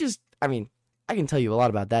 And that just, I can tell you a lot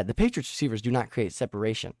about that. The Patriots receivers do not create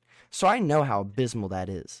separation. So I know how abysmal that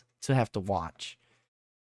is to have to watch.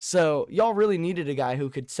 So, y'all really needed a guy who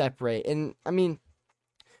could separate. And,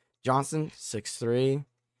 Johnson, 6'3",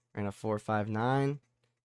 ran a 4.59.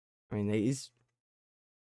 He's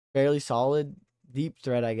fairly solid, deep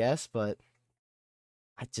threat, I guess. But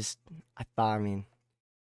I thought,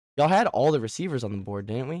 y'all had all the receivers on the board,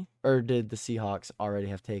 didn't we? Or did the Seahawks already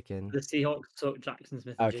have taken? The Seahawks took Jackson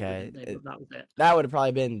Smith. Okay. That was it. That would have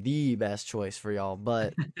probably been the best choice for y'all.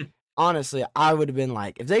 But honestly, I would have been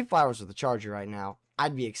like, if Zay Flowers was the Charger right now,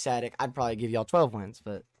 I'd be ecstatic. I'd probably give y'all 12 wins,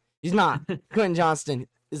 but he's not. Quentin Johnston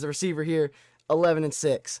is the receiver here,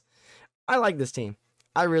 11-6. I like this team.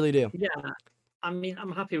 I really do. Yeah,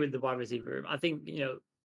 I'm happy with the wide receiver room. I think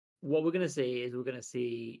what we're going to see is we're going to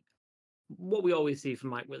see what we always see from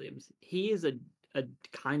Mike Williams. He is a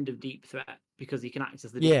kind of deep threat because he can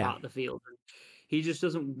access the deep Yeah. part of the field. And he just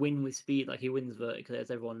doesn't win with speed like he wins vertically,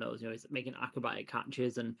 as everyone knows. He's making acrobatic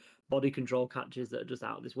catches and body control catches that are just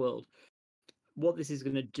out of this world. What this is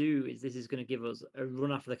going to do is this is going to give us a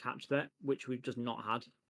run after the catch threat, which we've just not had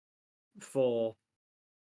for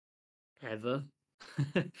ever.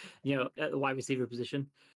 At the wide receiver position,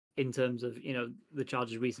 in terms of the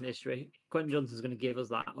Chargers' recent history. Quentin Johnston's going to give us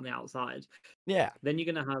that on the outside. Yeah. Then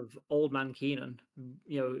you're going to have old man Keenan,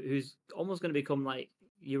 who's almost going to become like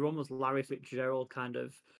you're almost Larry Fitzgerald kind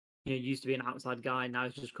of. Used to be an outside guy, now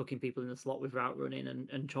he's just cooking people in the slot with route running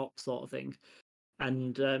and chops sort of thing.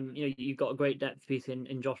 And you've got a great depth piece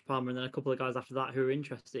in Josh Palmer, and then a couple of guys after that who are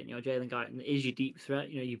interested. Jalen Guyton is your deep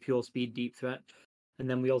threat, your pure speed deep threat. And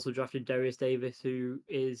then we also drafted Darius Davis, who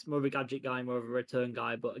is more of a gadget guy, more of a return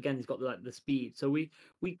guy, but again, he's got the speed. So we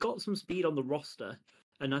got some speed on the roster,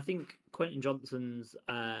 and I think Quentin Johnston's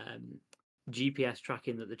GPS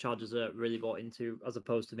tracking that the Chargers are really bought into, as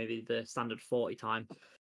opposed to maybe the standard 40 time,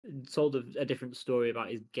 told a different story about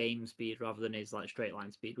his game speed rather than his like straight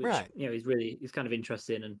line speed, which Right. he's kind of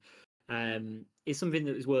interesting, and it's something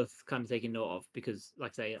that is worth kind of taking note of because,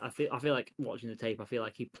 like I say, I feel like watching the tape, I feel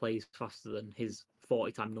like he plays faster than his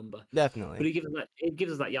 40 time number. Definitely. But it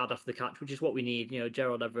gives us that yard after the catch, which is what we need.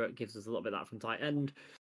 Gerald Everett gives us a little bit of that from tight end.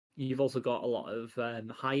 You've also got a lot of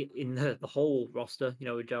height in the whole roster,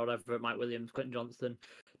 with Gerald Everett, Mike Williams, Quentin Johnston,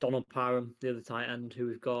 Donald Parham, the other tight end who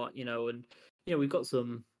we've got, and we've got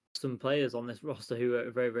some players on this roster who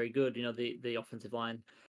are very, very good. The offensive line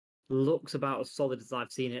looks about as solid as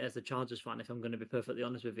I've seen it as a Chargers fan, if I'm going to be perfectly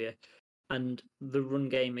honest with you. And the run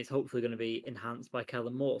game is hopefully going to be enhanced by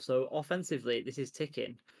Kellen Moore. So offensively, this is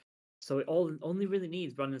ticking. So it only really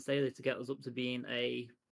needs Brandon Staley to get us up to being a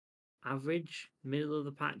average, middle of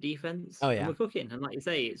the pack defense. Oh, yeah. And we're cooking. And like you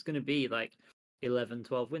say, it's going to be like 11,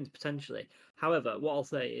 12 wins potentially. However, what I'll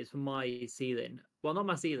say is for my ceiling, well, not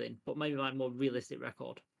my ceiling, but maybe my more realistic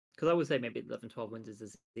record, because I would say maybe 11, 12 wins is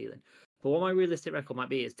the ceiling. But what my realistic record might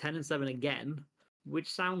be is 10-7 again, which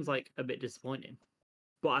sounds like a bit disappointing.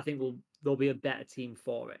 But I think there'll be a better team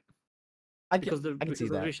for it. I can see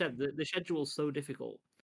that. The schedule's so difficult.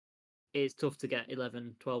 It's tough to get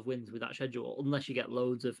 11, 12 wins with that schedule, unless you get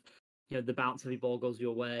loads of, the bounce every ball goes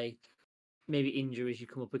your way. Maybe injuries you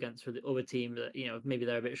come up against for the other team that, maybe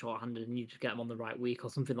they're a bit short-handed and you just get them on the right week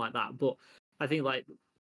or something like that. But I think like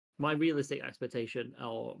my realistic expectation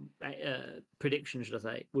or prediction, should I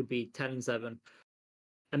say, would be 10-7.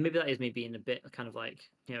 And maybe that is me being a bit kind of like,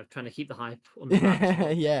 trying to keep the hype under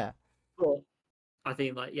wraps. Yeah. But I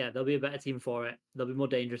think there'll be a better team for it. They'll be more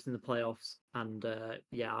dangerous in the playoffs. And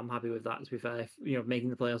I'm happy with that, to be fair. If, making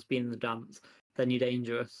the playoffs, being in the dance, then you're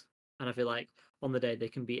dangerous. And I feel like on the day they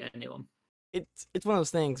can beat anyone. It's one of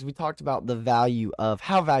those things. We talked about the value of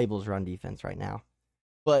how valuable is run defense right now.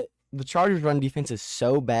 But the Chargers' run defense is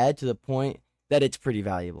so bad to the point that it's pretty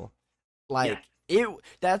valuable.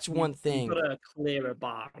 That's one thing. You've got a clearer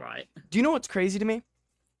bar, right? Do you know what's crazy to me?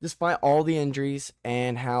 Despite all the injuries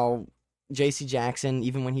and how J.C. Jackson,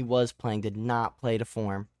 even when he was playing, did not play to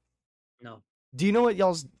form. No. Do you know what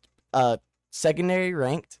y'all's secondary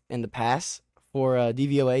ranked in the pass for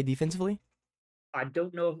DVOA defensively? I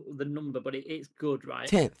don't know the number, but it's good, right?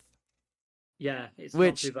 10th. Yeah, it's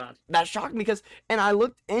not too bad. That shocked me because, and I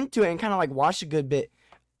looked into it and kind of like watched a good bit.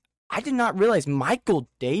 I did not realize Michael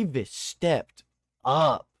Davis stepped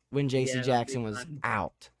up when J.C. Jackson was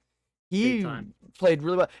out. He played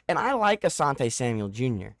really well. And I like Asante Samuel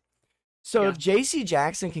Jr. So if J.C.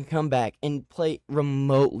 Jackson can come back and play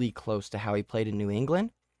remotely close to how he played in New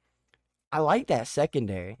England, I like that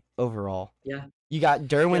secondary overall. Yeah. You got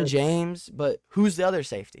Derwin James, but who's the other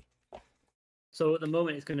safety? So at the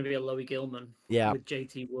moment, it's going to be a Loie Gilman with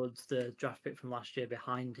JT Woods, the draft pick from last year,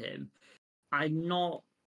 behind him. I don't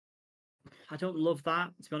love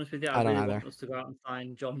that, to be honest with you. I really want us to go out and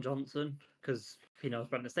sign John Johnson because he knows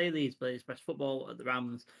Brandon Staley. He's played his best football at the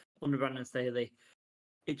Rams under Brandon Staley.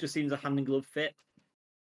 It just seems a hand and glove fit,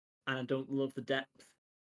 and I don't love the depth.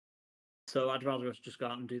 So I'd rather us just go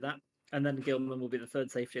out and do that. And then Gilman will be the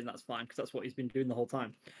third safety, and that's fine because that's what he's been doing the whole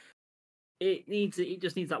time. It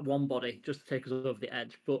just needs that one body just to take us over the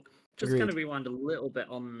edge. But just kind of rewind a little bit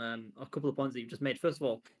on a couple of points that you've just made. First of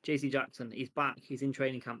all, J.C. Jackson, he's back. He's in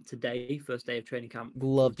training camp today, first day of training camp.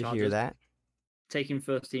 Love to hear that. Taking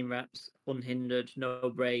first team reps, unhindered,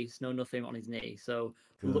 no brace, no nothing on his knee. So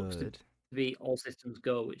looks to be all systems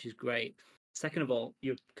go, which is great. Second of all,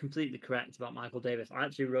 you're completely correct about Michael Davis. I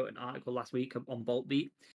actually wrote an article last week on Bolt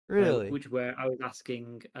Beat. Really? Where I was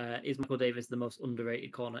asking, is Michael Davis the most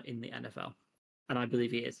underrated corner in the NFL? and I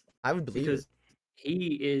believe he is. I would believe Because it.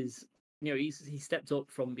 he is, he stepped up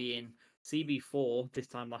from being CB4 this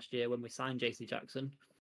time last year when we signed JC Jackson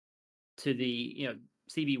to the,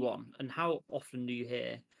 CB1. And how often do you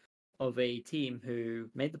hear of a team who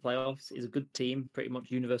made the playoffs, is a good team, pretty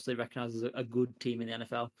much universally recognized as a good team in the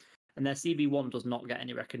NFL, and their CB1 does not get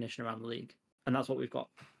any recognition around the league? And that's what we've got.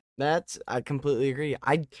 I completely agree.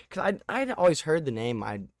 I'd always heard the name.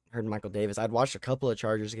 I'd heard Michael Davis. I'd watched a couple of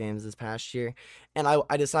Chargers games this past year, and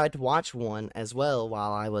I decided to watch one as well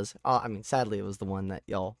while I was. I mean, sadly, it was the one that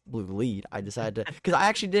y'all blew the lead. I decided to because I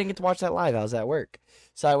actually didn't get to watch that live. I was at work,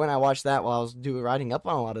 so I watched that while I was writing up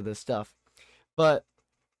on a lot of this stuff. But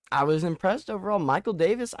I was impressed overall. Michael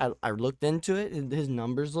Davis, I looked into it. His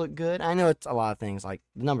numbers look good. I know it's a lot of things. Like,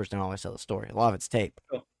 the numbers don't always tell the story. A lot of it's tape.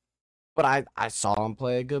 Sure. But I saw him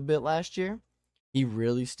play a good bit last year. He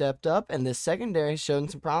really stepped up, and this secondary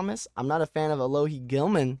showed some promise. I'm not a fan of Alohi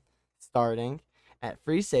Gilman starting at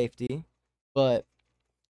free safety, but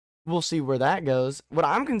we'll see where that goes. What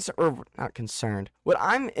I'm concerned, or not concerned, what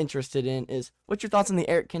I'm interested in is, what's your thoughts on the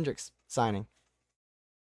Eric Kendricks signing?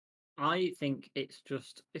 I think it's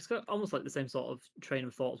got almost like the same sort of train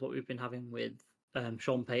of thought as what we've been having with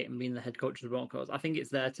Sean Payton being the head coach of the Broncos. I think it's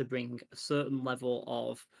there to bring a certain level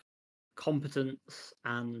of competence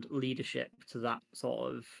and leadership to that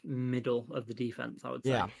sort of middle of the defense, I would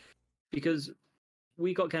say. Yeah. Because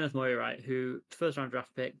we got Kenneth Murray, right, who first round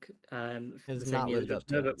draft pick Has the same not year lived that up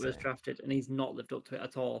to it, Herbert I'd was say. drafted, and he's not lived up to it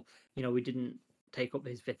at all. We didn't take up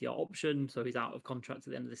his 5th-year option, so he's out of contract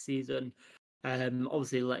at the end of the season.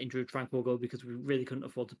 Obviously letting Drew Tranquil go because we really couldn't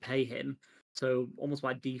afford to pay him. So almost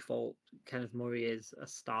by default, Kenneth Murray is a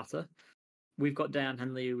starter. We've got Diane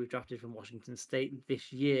Henley, who we've drafted from Washington State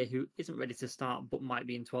this year, who isn't ready to start but might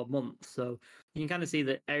be in 12 months. So you can kind of see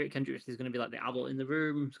that Eric Kendricks is going to be like the adult in the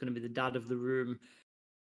room. He's going to be the dad of the room.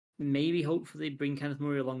 Maybe, hopefully, bring Kenneth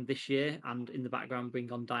Murray along this year, and in the background,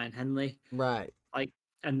 bring on Diane Henley. Right.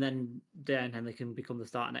 And then Diane Henley can become the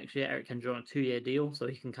starter next year. Eric Kendricks on a 2-year deal, so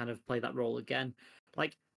he can kind of play that role again.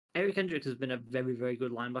 Eric Kendricks has been a very, very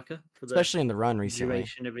good linebacker for especially in the run recently.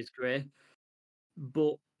 duration of his career.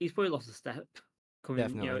 But he's probably lost a step coming,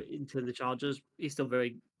 Definitely. into the Chargers. He's still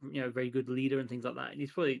very, very good leader and things like that. And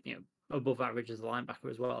he's probably, above average as a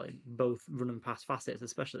linebacker as well in both run and pass facets,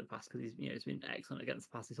 especially the pass, because he's been excellent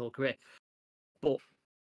against the pass his whole career. But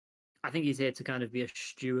I think he's here to kind of be a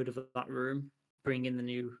steward of that room, bring in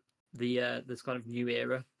this kind of new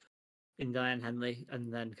era in Diane Henley,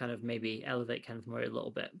 and then kind of maybe elevate Kenneth Murray a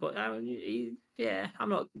little bit. But I'm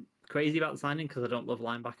not crazy about the signing because I don't love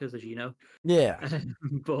linebackers, as you know. Yeah.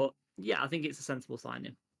 But yeah, I think it's a sensible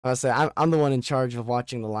signing. I say I'm the one in charge of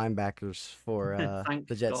watching the linebackers for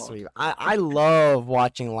the Jet God. sweep. I love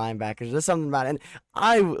watching linebackers. There's something about it. And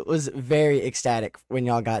I was very ecstatic when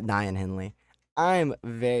y'all got Diane Henley. I'm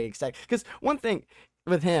very ecstatic because one thing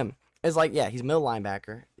with him is he's a middle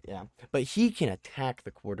linebacker, but he can attack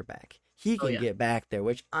the quarterback. He can get back there,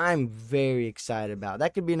 which I'm very excited about.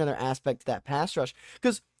 That could be another aspect to that pass rush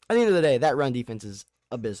because at the end of the day, that run defense is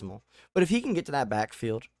abysmal. But if he can get to that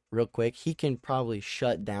backfield real quick, he can probably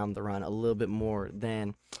shut down the run a little bit more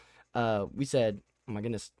than we said. Oh my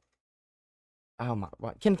goodness. Oh my,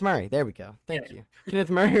 what? Kenneth Murray. There we go. Thank you.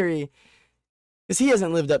 Kenneth Murray, because he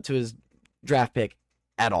hasn't lived up to his draft pick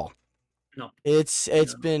at all. No. It's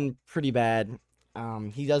been pretty bad.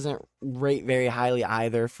 He doesn't rate very highly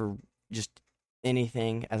either for just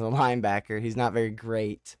anything as a linebacker. He's not very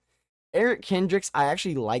great. Eric Kendricks, I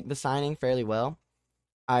actually like the signing fairly well.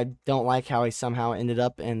 I don't like how he somehow ended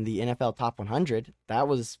up in the NFL Top 100. That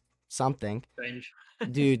was something. Strange.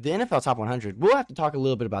 Dude, the NFL Top 100. We'll have to talk a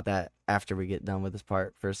little bit about that after we get done with this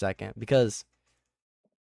part for a second because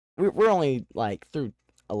we're only through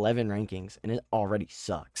 11 rankings and it already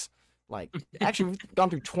sucks. Actually, we've gone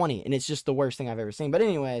through 20 and it's just the worst thing I've ever seen. But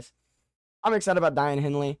anyways, I'm excited about Diane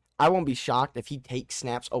Henley. I won't be shocked if he takes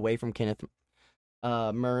snaps away from Kenneth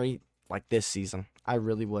Murray this season. I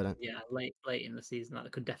really wouldn't. Yeah, late in the season,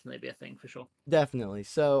 that could definitely be a thing for sure. Definitely.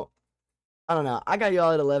 So, I don't know. I got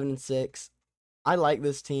y'all at 11-6. I like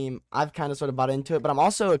this team. I've kind of sort of bought into it, but I'm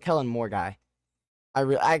also a Kellen Moore guy.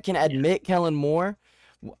 I can admit Kellen Moore.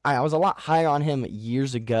 I was a lot higher on him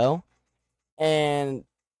years ago, and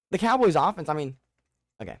the Cowboys offense. I mean,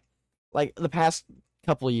 okay, the past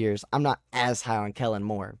couple of years, I'm not as high on Kellen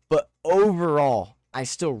Moore, but overall, I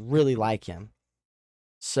still really like him.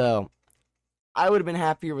 So, I would have been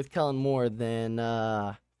happier with Kellen Moore than.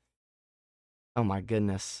 Oh my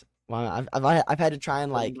goodness. Well, I've had to try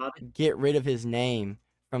and get rid of his name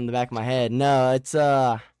from the back of my head. No, it's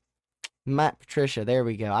Matt Patricia. There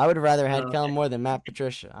we go. I would have rather had Kellen Moore than Matt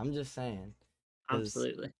Patricia. I'm just saying. because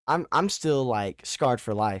Absolutely. I'm still like scarred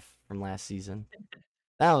for life from last season.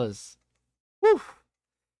 That was whew.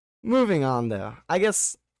 Moving on though. I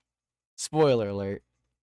guess spoiler alert.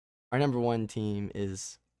 Our number one team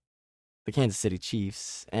is the Kansas City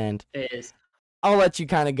Chiefs, and It is. I'll let you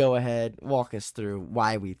kind of go ahead, walk us through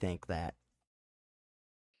why we think that.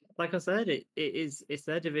 Like I said, it's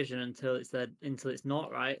their division until it's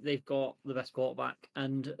not, right. They've got the best quarterback,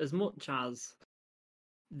 and as much as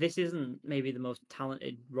this isn't maybe the most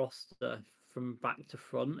talented roster from back to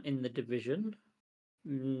front in the division,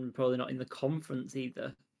 probably not in the conference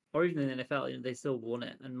either, or even in the NFL. They still won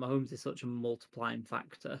it, and Mahomes is such a multiplying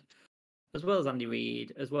factor, as well as Andy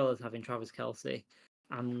Reid, as well as having Travis Kelce,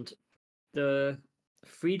 and the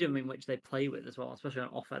freedom in which they play with as well, especially on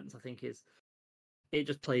offense. I think is it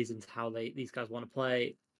just plays into how these guys want to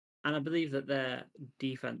play. And I believe that their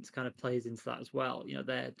defense kind of plays into that as well.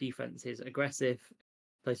 Their defense is aggressive,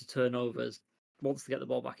 plays to turnovers, wants to get the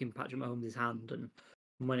ball back in Patrick Mahomes' hand, and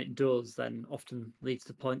when it does, then often leads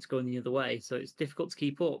to points going the other way. So it's difficult to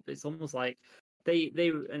keep up. It's almost like they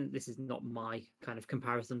and this is not my kind of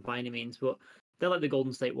comparison by any means, but they're like the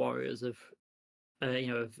Golden State Warriors of of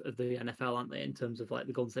the NFL, aren't they? In terms of like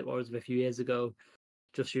the Golden State Warriors of a few years ago,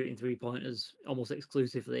 just shooting 3-pointers almost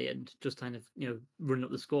exclusively and just kind of running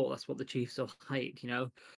up the score. That's what the Chiefs are like.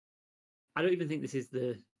 I don't even think this is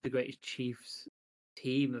the greatest Chiefs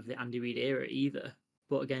team of the Andy Reid era either.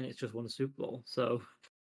 But again, it's just won a Super Bowl, so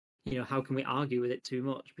how can we argue with it too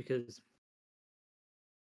much? Because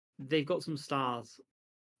they've got some stars,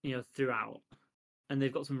 throughout, and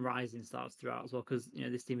they've got some rising stars throughout as well. Because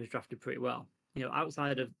this team is drafted pretty well.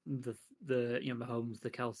 Outside of the Mahomes, the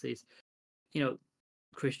Kelseys,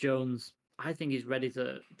 Chris Jones, I think he's ready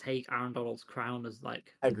to take Aaron Donald's crown as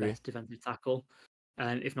like I the agree. best defensive tackle,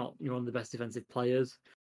 if not one of the best defensive players.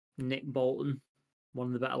 Nick Bolton, one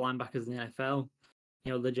of the better linebackers in the NFL.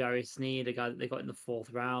 LeJarius Sneed, a guy that they got in the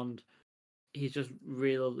 4th round. He's just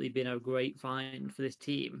really been a great find for this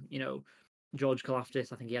team. George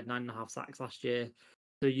Kalafdis, I think he had 9.5 sacks last year.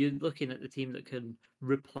 So you're looking at the team that can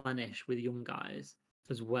replenish with young guys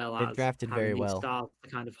as well They've as drafted having very these well. stars to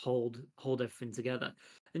kind of hold everything together.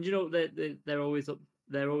 And they're always up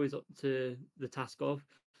to the task of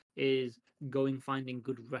is going finding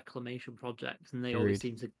good reclamation projects, and they always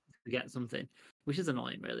Agreed. seem to get something, which is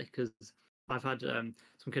annoying really, because I've had some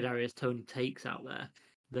Kadarius Toney takes out there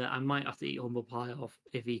that I might have to eat humble pie off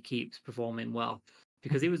if he keeps performing well,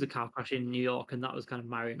 because he was a car crash in New York, and that was kind of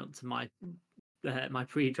marrying up to my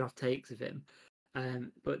pre-draft takes of him.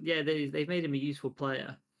 But yeah, they've made him a useful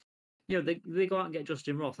player. They go out and get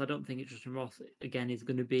Justin Ross. I don't think Justin Ross again is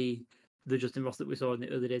going to be the Justin Ross that we saw in the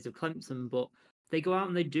early days of Clemson, but they go out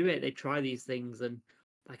and they do it. They try these things, and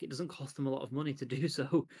like it doesn't cost them a lot of money to do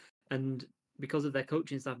so. And because of their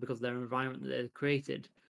coaching staff, because of their environment that they've created,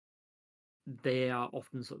 they are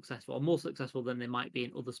often successful, or more successful than they might be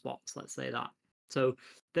in other spots. Let's say that. So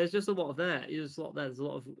there's just a lot of there. There's a lot there. There's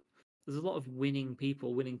a lot of winning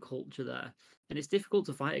people, winning culture there, and it's difficult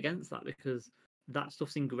to fight against that because that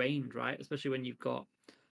stuff's ingrained, right? Especially when you've got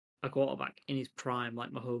a quarterback in his prime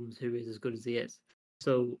like Mahomes, who is as good as he is.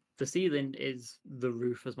 So the ceiling is the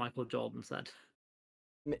roof, as Michael Jordan said.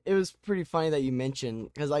 It was pretty funny that you mentioned,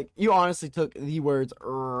 because like you honestly took the words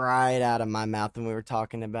right out of my mouth when we were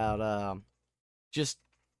talking about just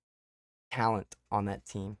talent on that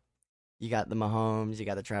team. You got the Mahomes, you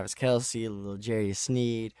got the Travis Kelce, little Jerry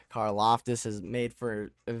Sneed, Carl Loftus has made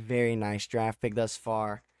for a very nice draft pick thus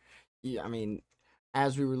far. Yeah, I mean,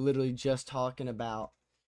 as we were literally just talking about,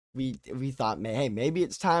 we thought, hey, maybe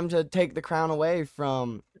it's time to take the crown away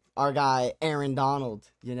from our guy Aaron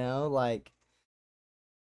Donald. Like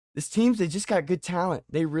this team's they just got good talent,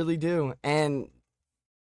 they really do, and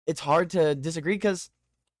it's hard to disagree because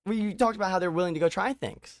we talked about how they're willing to go try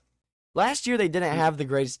things. Last year they didn't have the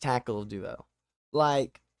greatest tackle duo.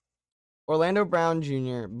 Like Orlando Brown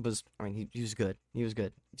Jr. was, I mean, he was good. He was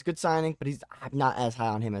good. It's a good signing, but I'm not as high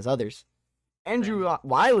on him as others. Andrew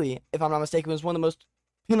Wiley, if I'm not mistaken, was one of the most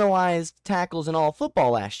penalized tackles in all of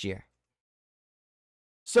football last year.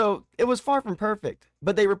 So it was far from perfect,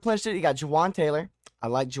 but they replenished it. You got Juwan Taylor. I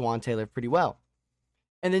like Juwan Taylor pretty well.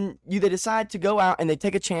 And then they decide to go out and they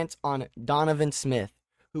take a chance on Donovan Smith,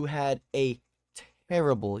 who had a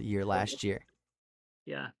terrible year last year.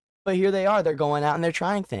 Yeah. But here they are. They're going out and they're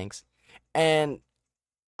trying things. And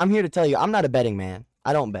I'm here to tell you, I'm not a betting man.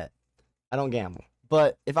 I don't bet. I don't gamble.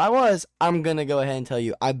 But if I was, I'm going to go ahead and tell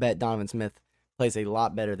you I bet Donovan Smith plays a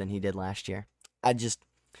lot better than he did last year.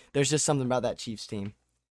 There's just something about that Chiefs team.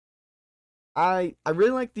 I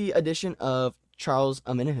really like the addition of Charles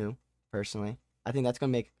Omenihu, personally. I think that's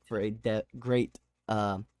going to make for a great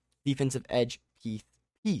defensive edge Keith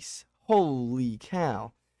Peace. Holy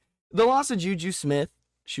cow. The loss of Juju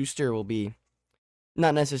Smith-Schuster will be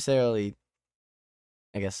not necessarily,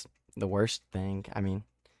 I guess, the worst thing. I mean,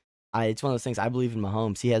 it's one of those things. I believe in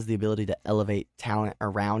Mahomes. He has the ability to elevate talent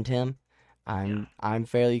around him. I'm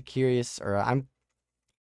fairly curious, or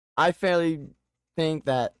I fairly think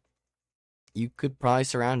that you could probably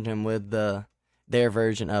surround him with their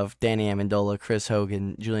version of Danny Amendola, Chris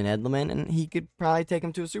Hogan, Julian Edelman, and he could probably take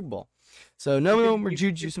him to a Super Bowl. So no more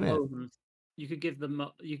Juju Smith. You could give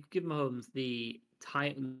Mahomes the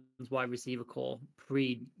Titans wide receiver core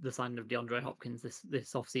pre the signing of DeAndre Hopkins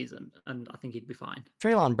this offseason, and I think he'd be fine.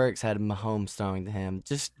 Treylon Burks had Mahomes throwing to him.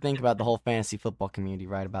 Just think about the whole fantasy football community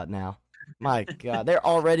right about now. My God, they're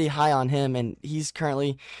already high on him, and he's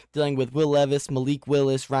currently dealing with Will Levis, Malik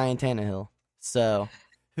Willis, Ryan Tannehill. So,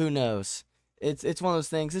 who knows? It's one of those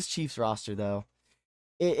things. This Chiefs roster, though,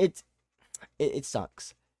 it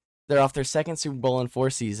sucks. They're off their second Super Bowl in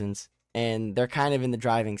 4 seasons, and they're kind of in the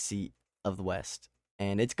driving seat of the West.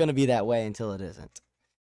 And it's going to be that way until it isn't.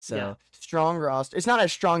 So, Strong roster. It's not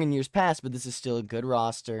as strong in years past, but this is still a good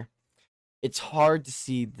roster. It's hard to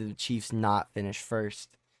see the Chiefs not finish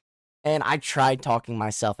first. And I tried talking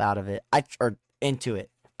myself out of it. Or into it.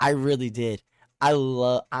 I really did.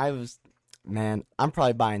 I'm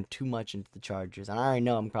probably buying too much into the Chargers. And I already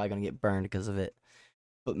know I'm probably going to get burned because of it.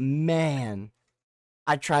 But man,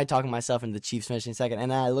 I tried talking myself into the Chiefs finishing second. And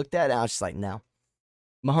then I looked at it and I was just like, no.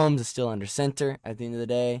 Mahomes is still under center at the end of the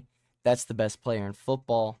day. That's the best player in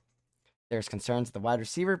football. There's concerns at the wide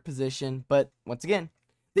receiver position. But once again,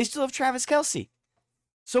 they still have Travis Kelce.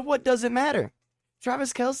 So what does it matter?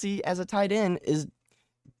 Travis Kelce as a tight end is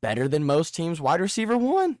better than most teams' wide receiver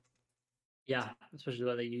 1. Yeah, especially the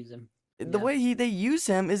way they use him. The way they use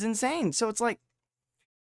him is insane. So it's like,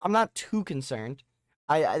 I'm not too concerned.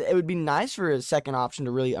 It would be nice for a second option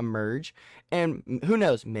to really emerge. And who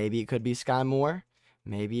knows, maybe it could be Sky Moore.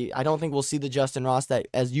 Maybe. I don't think we'll see the Justin Ross that,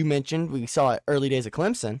 as you mentioned, we saw at early days of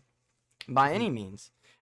Clemson by any means.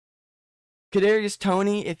 Kadarius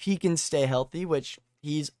Toney, if he can stay healthy, which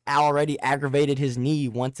he's already aggravated his knee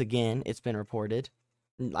once again, it's been reported,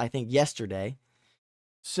 I think yesterday.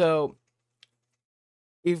 So,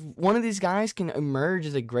 if one of these guys can emerge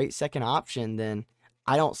as a great second option, then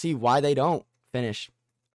I don't see why they don't finish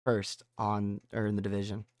first in the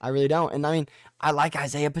division. I really don't. And I mean, I like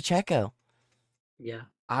Isaiah Pacheco. Yeah.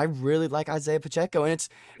 I really like Isaiah Pacheco. And it's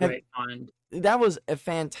great find. That was a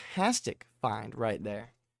fantastic find right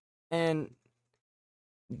there. And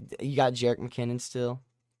you got Jerick McKinnon still.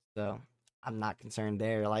 So I'm not concerned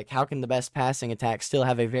there. Like, how can the best passing attack still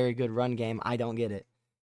have a very good run game? I don't get it.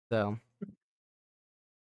 So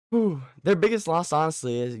their biggest loss,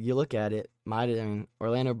 honestly, is you look at it,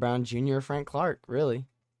 Orlando Brown Jr. or Frank Clark, really.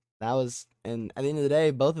 And at the end of the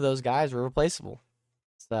day, both of those guys were replaceable.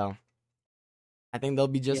 So I think they'll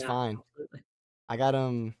be just fine. Absolutely. I got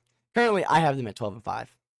them, currently I have them at 12-5.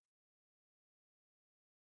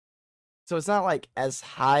 So it's not like as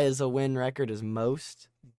high as a win record as most,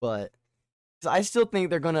 but I still think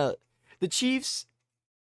they're going to, the Chiefs,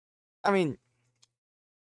 they're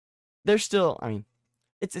still,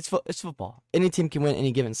 it's football. Any team can win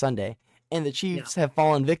any given Sunday. And the Chiefs have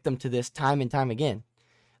fallen victim to this time and time again.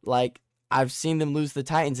 Like, I've seen them lose the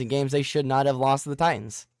Titans in games they should not have lost to the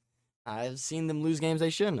Titans. I've seen them lose games they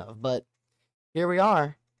shouldn't have. But here we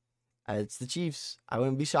are. It's the Chiefs. I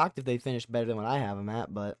wouldn't be shocked if they finished better than what I have them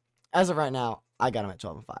at. But as of right now, I got them at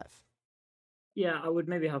 12-5. Yeah, I would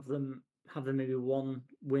maybe have them maybe one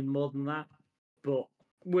win more than that. But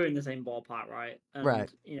we're in the same ballpark, right? And, right.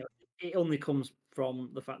 It only comes from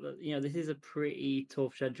the fact that, this is a pretty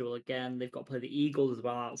tough schedule again. They've got to play the Eagles as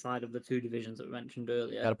well outside of the 2 divisions that we mentioned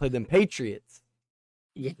earlier. Got to play them Patriots.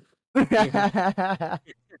 Yeah. A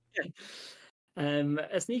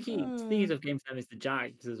sneaky tough game for them is the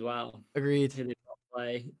Jags as well. Agreed. Who they've got to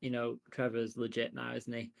play. Trevor's legit now,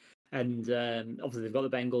 isn't he? And obviously they've got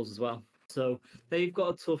the Bengals as well. So they've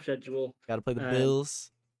got a tough schedule. Got to play the Bills.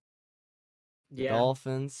 The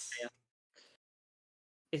Dolphins. Yeah.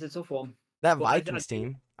 It's a tough one. That Vikings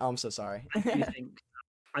team. Oh, I'm so sorry.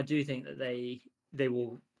 I do think that they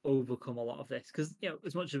will overcome a lot of this because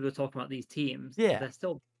as much as we're talking about these teams, they're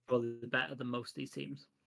still probably better than most of these teams.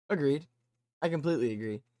 Agreed. I completely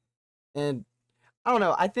agree. And I don't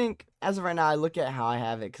know. I think as of right now, I look at how I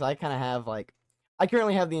have it because I kind of have I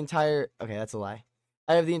currently have the entire. Okay, that's a lie.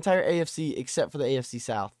 I have the entire AFC except for the AFC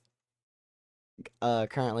South.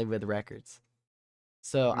 Currently with records.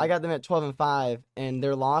 So I got them at 12-5, and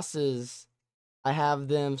their losses, I have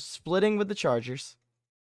them splitting with the Chargers.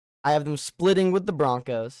 I have them splitting with the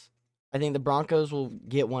Broncos. I think the Broncos will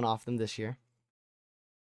get one off them this year.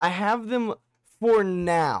 I have them for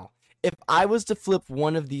now. If I was to flip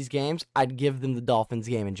one of these games, I'd give them the Dolphins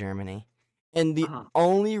game in Germany. And the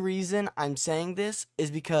only reason I'm saying this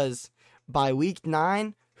is because by week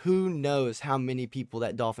 9, who knows how many people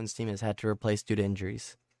that Dolphins team has had to replace due to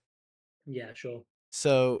injuries. Yeah, sure.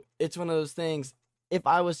 So it's one of those things. If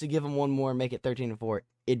I was to give them one more and make it 13-4,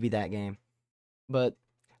 it'd be that game. But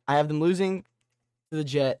I have them losing to the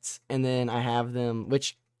Jets, and then I have them,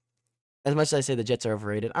 which, as much as I say the Jets are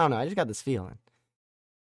overrated, I don't know. I just got this feeling.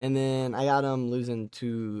 And then I got them losing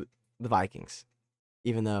to the Vikings,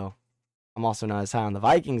 even though I'm also not as high on the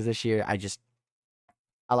Vikings this year.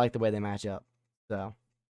 I like the way they match up. So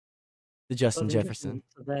the Justin Jefferson.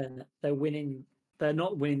 So they're winning. They're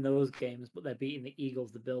not winning those games, but they're beating the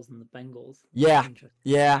Eagles, the Bills, and the Bengals. Yeah.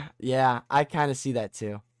 I kind of see that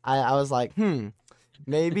too. I was like,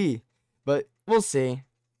 maybe, but we'll see.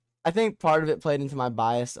 I think part of it played into my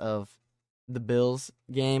bias of the Bills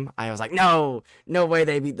game. I was like, no way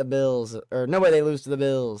they beat the Bills, or no way they lose to the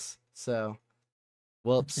Bills. So,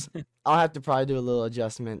 whoops. I'll have to probably do a little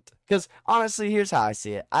adjustment. Because honestly, here's how I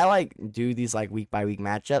see it. I do these week by week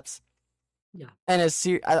matchups. Yeah. And I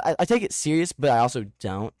take it serious, but I also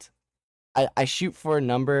don't. I shoot for a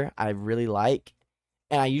number I really like,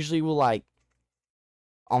 and I usually will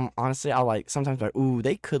honestly, I'll sometimes be like, ooh,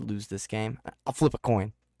 they could lose this game. I'll flip a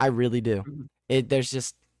coin. I really do.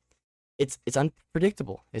 It's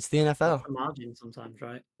unpredictable. It's the NFL. The margin sometimes,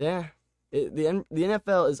 right? Yeah. The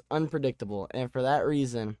NFL is unpredictable, and for that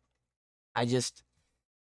reason, I get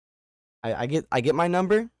my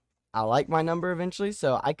number. I like my number eventually,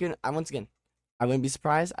 so once again, I wouldn't be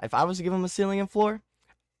surprised if I was to give them a ceiling and floor.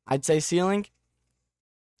 I'd say ceiling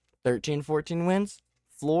 13-14 wins,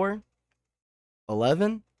 floor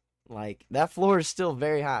 11. That floor is still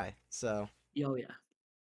very high. So. Oh yeah.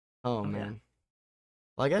 Oh man. Yeah.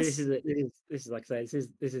 Well, I guess this is like I say,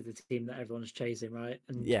 this is the team that everyone's chasing, right?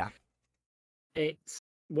 And yeah, it's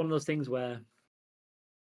one of those things where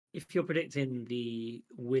if you're predicting the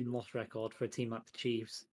win-loss record for a team like the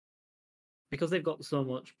Chiefs, because they've got so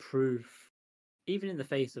much proof, even in the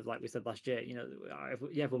face of, like we said last year,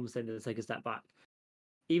 everyone was saying they'll take a step back.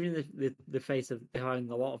 Even in the face of having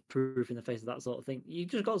a lot of proof in the face of that sort of thing, you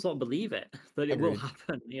just got to sort of believe it that it will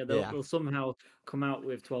happen. They'll somehow come out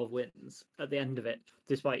with 12 wins at the end of it,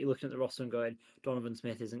 despite you looking at the roster and going, Donovan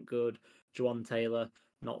Smith isn't good, Juwan Taylor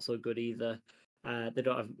not so good either. They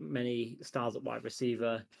don't have many stars at wide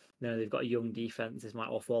receiver. They've got a young defense. This might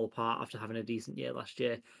all fall apart after having a decent year last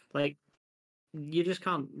year. You just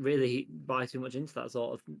can't really buy too much into that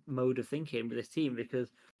sort of mode of thinking with this team because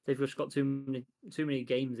they've just got too many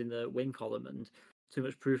games in the win column and too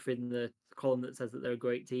much proof in the column that says that they're a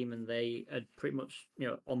great team and they are pretty much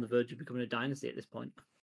on the verge of becoming a dynasty at this point.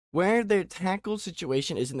 Where their tackle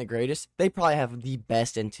situation isn't the greatest, they probably have the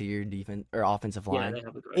best interior defense or offensive line. Yeah, they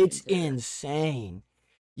have a great It's insane.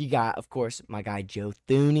 You got, of course, my guy Joe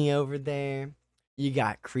Thuney over there. You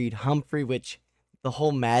got Creed Humphrey, which the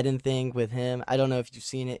whole Madden thing with him, I don't know if you've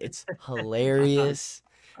seen it. It's hilarious.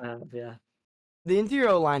 Yeah. The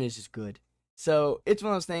interior line is just good. So it's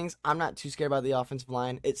one of those things. I'm not too scared about the offensive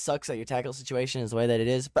line. It sucks that your tackle situation is the way that it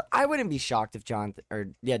is, but I wouldn't be shocked if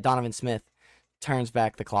Donovan Smith turns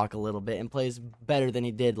back the clock a little bit and plays better than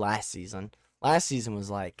he did last season. Last season was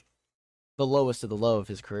the lowest of the low of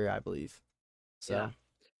his career, I believe. So. Yeah.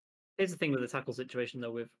 Here's the thing with the tackle situation,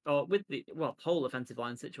 though, with the whole offensive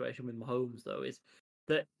line situation with Mahomes, though, is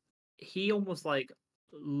that he almost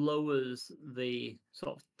lowers the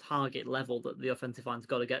sort of target level that the offensive line's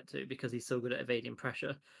got to get to because he's so good at evading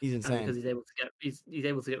pressure. He's insane. And because he's able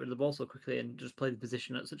to get rid of the ball so quickly and just play the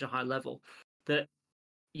position at such a high level that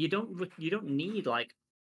you don't need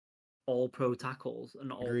all pro tackles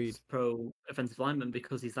and all pro offensive linemen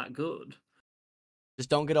because he's that good. Just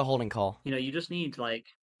don't get a holding call. You just need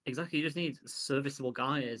you just need serviceable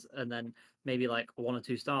guys and then maybe 1 or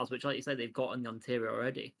 2 stars, which like you said they've got in the interior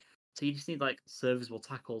already. So you just need serviceable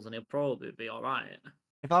tackles and he'll probably be all right.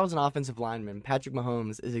 If I was an offensive lineman, Patrick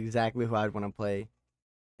Mahomes is exactly who I'd want to play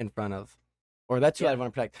in front of. Or that's who I'd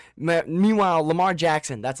want to protect. Meanwhile, Lamar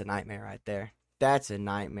Jackson, that's a nightmare right there. That's a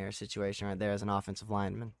nightmare situation right there as an offensive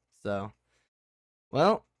lineman. So,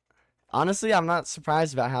 well, honestly, I'm not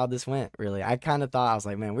surprised about how this went, really. I kind of thought, I was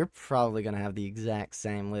like, man, we're probably going to have the exact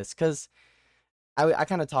same list. Because I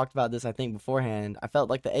kind of talked about this, I think, beforehand. I felt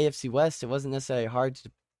like the AFC West, it wasn't necessarily hard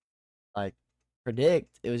to,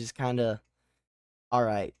 predict. It was just kind of, all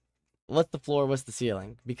right, what's the floor, what's the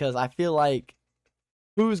ceiling? Because I feel like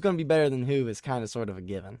who's going to be better than who is kind of sort of a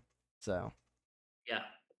given. So.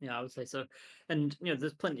 Yeah, I would say so. And,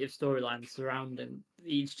 there's plenty of storylines surrounding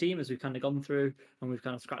each team as we've kind of gone through and we've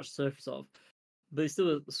kind of scratched the surface of. But it's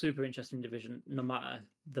still a super interesting division, no matter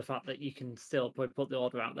the fact that you can still probably put the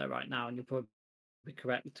order out there right now, and you'll probably be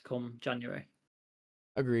correct come January.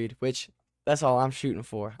 Agreed. Which that's all I'm shooting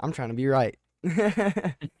for. I'm trying to be right.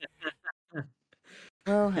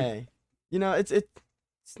 Well, hey, it's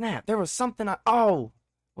snap. There was something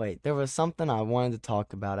there was something I wanted to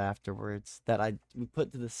talk about afterwards that we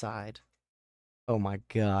put to the side. Oh my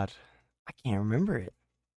god, I can't remember it.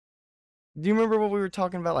 Do you remember what we were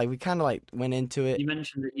talking about? Like we kind of like went into it. You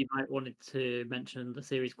mentioned that you might wanted to mention the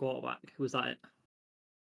series quarterback. Was that it?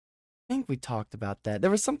 I think we talked about that. There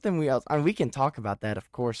was something we can talk about that,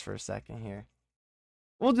 of course, for a second here.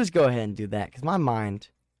 We'll just go ahead and do that because my mind,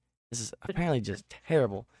 this is apparently just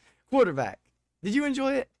terrible. Quarterback. Did you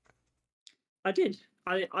enjoy it? I did.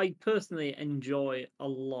 I personally enjoy a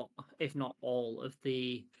lot, if not all, of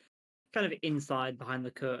the kind of inside behind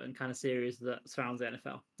the curtain kind of series that surrounds the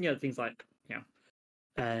NFL. Things like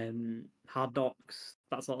Hard Knocks,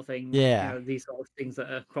 that sort of thing. Yeah. These sort of things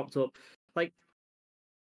that are cropped up. Like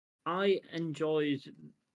I enjoyed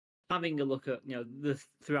having a look at the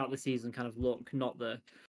throughout the season kind of look, not the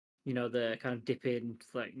kind of dip in,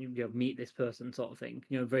 like meet this person sort of thing.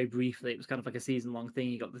 Very briefly, it was kind of like a season long thing.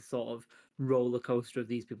 You got this sort of roller coaster of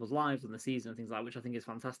these people's lives and the season and things like that, which I think is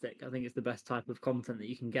fantastic. I think it's the best type of content that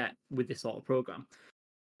you can get with this sort of program.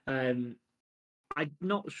 I'm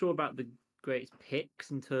not sure about the greatest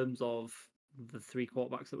picks in terms of the three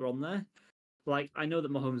quarterbacks that were on there. Like I know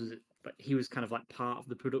that Mahomes was, but he was kind of like part of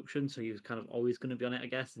the production, so he was kind of always going to be on it, I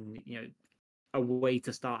guess. And a way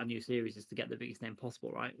to start a new series is to get the biggest name possible,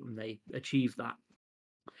 right? And they achieved that.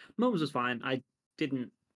 Mahomes was fine. I didn't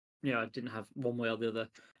have one way or the other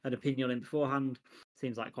an opinion on him beforehand.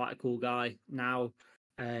 Seems like quite a cool guy now.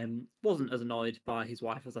 Wasn't as annoyed by his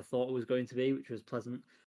wife as I thought it was going to be, which was pleasant.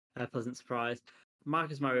 A pleasant surprise.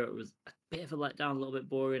 Marcus Mariota was a bit of a letdown, a little bit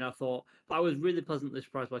boring, I thought. But I was really pleasantly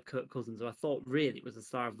surprised by Kirk Cousins, who I thought really was the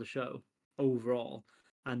star of the show overall.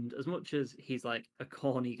 And as much as he's like a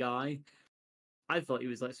corny guy, I thought he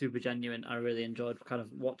was like super genuine. I really enjoyed kind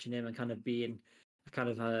of watching him and kind of being kind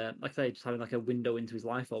of like I say, just having like a window into his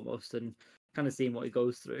life almost, and kind of seeing what he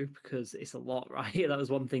goes through, because it's a lot, right? That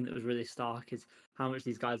was one thing that was really stark, is how much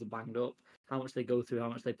these guys are banged up, how much they go through, how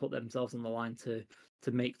much they put themselves on the line to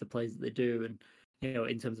make the plays that they do. And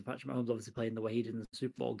in terms of Patrick Mahomes obviously playing the way he did in the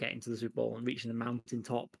Super Bowl, getting to the Super Bowl and reaching the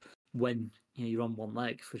mountaintop when you're on one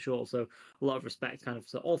leg, for sure. So a lot of respect kind of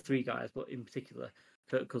to all three guys, but in particular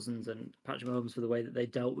Kirk Cousins and Patrick Mahomes for the way that they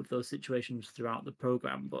dealt with those situations throughout the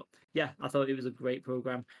program. But yeah, I thought it was a great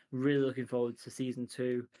program. Really looking forward to season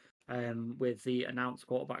 2, with the announced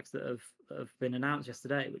quarterbacks that have been announced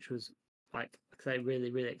yesterday, which was, like I say,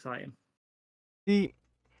 really, really exciting. See,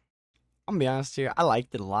 I'm gonna be honest here. I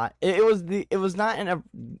liked it a lot. It was not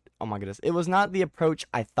oh my goodness. It was not the approach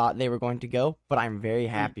I thought they were going to go, but I'm very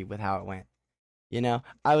happy with how it went.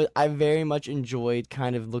 I very much enjoyed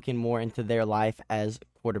kind of looking more into their life as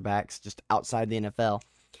quarterbacks just outside the NFL.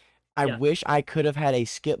 I wish I could have had a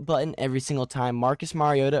skip button every single time Marcus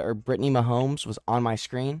Mariota or Brittany Mahomes was on my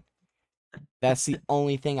screen. That's the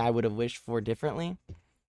only thing I would have wished for differently.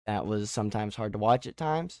 That was sometimes hard to watch at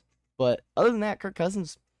times. But other than that, Kirk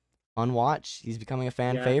Cousins, unwatched. He's becoming a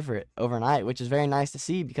fan favorite overnight, which is very nice to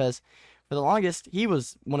see, because for the longest, he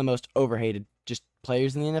was one of the most overhated just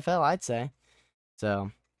players in the NFL, I'd say.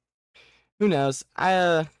 So, who knows?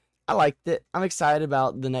 I liked it. I'm excited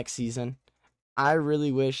about the next season. I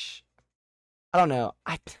really wish. I don't know.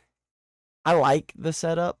 I like the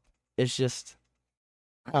setup. It's just,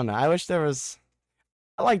 I don't know. I wish there was.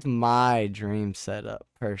 I liked my dream setup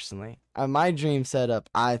personally. My dream setup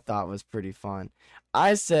I thought was pretty fun.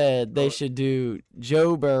 I said they should do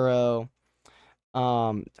Joe Burrow.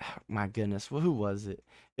 My goodness, who was it?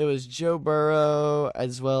 It was Joe Burrow,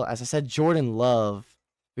 as well as I said Jordan Love,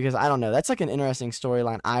 because I don't know. That's like an interesting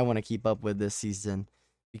storyline I want to keep up with this season,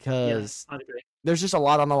 because I'd agree. there's just a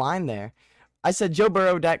lot on the line there. I said Joe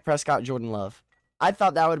Burrow, Dak Prescott, Jordan Love. I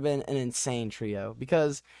thought that would have been an insane trio,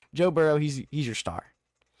 because Joe Burrow, he's your star.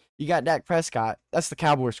 You got Dak Prescott, that's the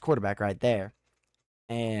Cowboys quarterback right there.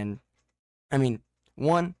 And I mean,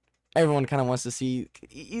 everyone kind of wants to see.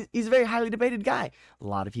 He's a very highly debated guy. A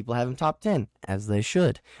lot of people have him top 10, as they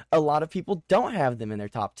should. A lot of people don't have them in their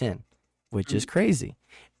top 10, which is crazy.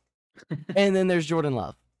 And then there's Jordan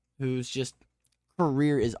Love, whose just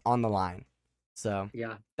career is on the line. So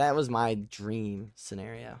that was my dream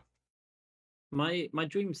scenario. My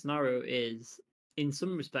dream scenario is, in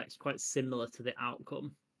some respects, quite similar to the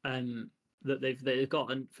outcome that they've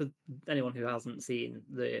got. And for anyone who hasn't seen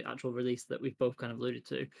the actual release that we've both kind of alluded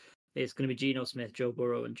to, it's going to be Geno Smith, Joe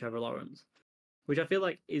Burrow, and Trevor Lawrence, which I feel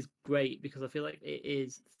like is great, because I feel like it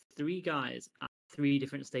is 3 guys at three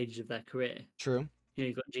different stages of their career. True. You know,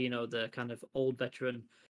 you've got Gino, the kind of old veteran.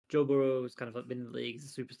 Joe Burrow's kind of like been in the league,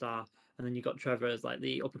 he's a superstar, and then you got Trevor as like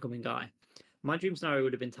the up and coming guy. My dream scenario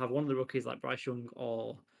would have been to have one of the rookies like Bryce Young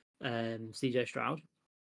or CJ Stroud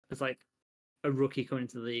as like a rookie coming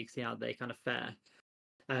into the league, see how they kind of fare.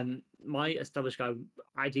 My established guy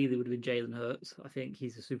ideally would have been Jalen Hurts. I think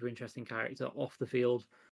he's a super interesting character off the field,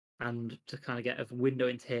 and to kind of get a window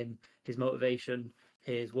into him, his motivation,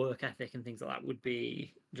 his work ethic, and things like that would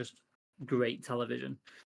be just great television.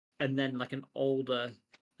 And then like an older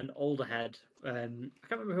head. I can't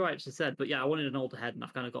remember who I actually said, but yeah, I wanted an older head, and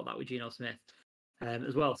I've kind of got that with Geno Smith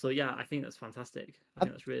as well. So yeah, I think that's fantastic. I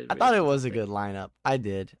think that's really, I really thought it was a fantastic. good lineup. I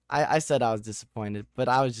did. I said I was disappointed, but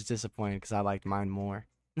I was just disappointed because I liked mine more.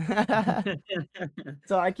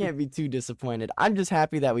 So I can't be too disappointed. I'm just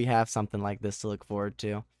happy that we have something like this to look forward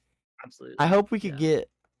to. I Absolutely. hope we could Yeah. get,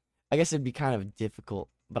 I guess it'd be kind of difficult,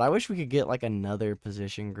 but I wish we could get like another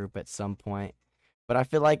position group at some point. But I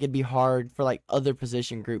feel like it'd be hard for like other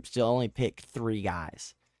position groups to only pick 3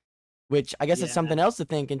 guys, which I guess is Yeah. something else to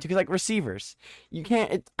think into. Because like receivers, you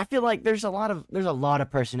can't. I feel like there's a lot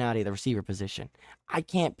of personality at the receiver position. I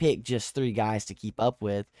can't pick just 3 guys to keep up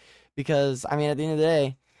with, because I mean at the end of the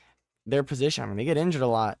day, their position. I mean they get injured a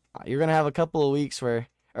lot. You're gonna have a couple of weeks where,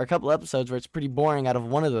 or a couple episodes where it's pretty boring out of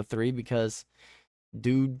one of the 3 because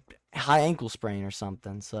dude high ankle sprain or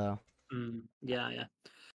something. So Yeah, yeah.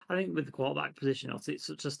 I think with the quarterback position, also it's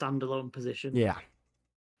such a standalone position yeah,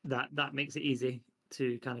 that makes it easy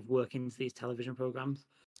to kind of work into these television programs.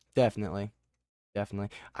 definitely, definitely.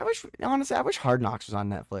 I wish Hard Knocks was on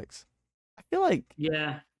Netflix. I feel like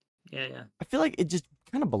Yeah, yeah, yeah. I feel like it just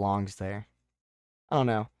kind of belongs there. I don't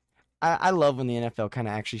know. I love when the NFL kind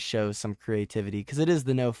of actually shows some creativity because it is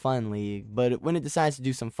the no fun league, but when it decides to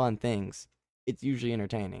do some fun things, it's usually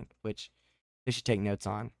entertaining, which they should take notes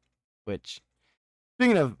on. Which,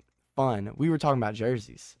 speaking of fun, we were talking about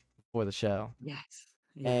jerseys before the show, Yes.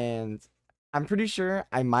 Yeah. and I'm pretty sure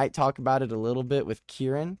I might talk about it a little bit with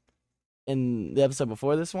Kieran in the episode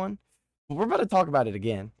before this one, but we're about to talk about it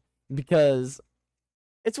again because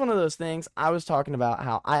it's one of those things. I was talking about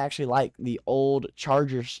how I actually like the old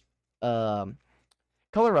Chargers um,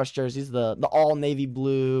 color rush jerseys, the all navy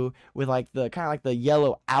blue with like the kind of like the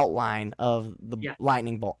yellow outline of the Yeah.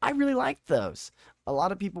 lightning bolt. I really liked those. A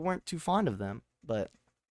lot of people weren't too fond of them, but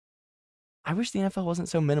I wish the NFL wasn't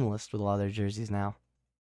so minimalist with a lot of their jerseys now.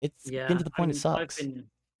 It's getting Yeah. to the point it sucks.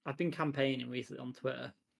 I've been campaigning recently on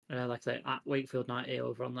Twitter, like I say, at Wakefield 90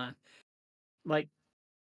 over on there. Like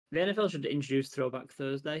the NFL should introduce Throwback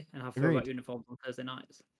Thursday and have throwback Agreed. uniforms on Thursday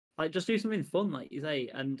nights. Like just do something fun, like you say.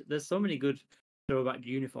 And there's so many good throwback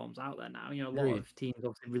uniforms out there now. You know, a lot Agreed. of teams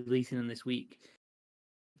obviously releasing them this week.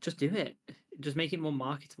 Just do it. Just make it more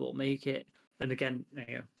marketable. Make it, and again,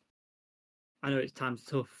 I know it's times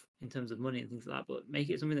tough in terms of money and things like that, but make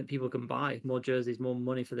it something that people can buy. More jerseys, more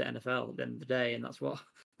money for the NFL at the end of the day, and that's what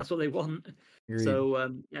that's what they want. Agreed.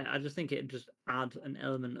 So yeah, I just think it just add an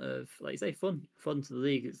element of, like you say, fun to the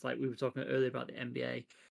league. It's like we were talking earlier about the NBA.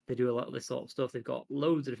 They do a lot of this sort of stuff. They've got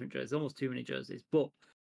loads of different jerseys, almost too many jerseys, but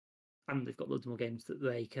and they've got loads more games that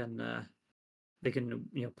they can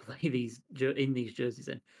play these in these jerseys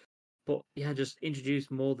in. But yeah, just introduce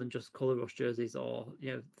more than just color rush jerseys, or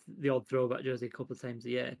the odd throwback jersey a couple of times a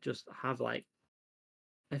year. Just have like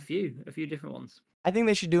a few different ones. I think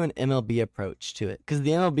they should do an MLB approach to it because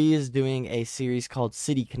the MLB is doing a series called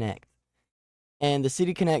City Connect. And the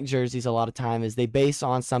City Connect jerseys, a lot of time, is they base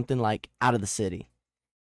on something like out of the city.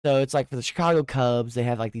 So it's like for the Chicago Cubs, they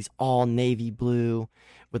have like these all navy blue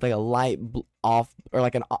with like a light off or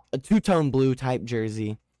like a 2-tone blue type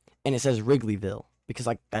jersey, and it says Wrigleyville because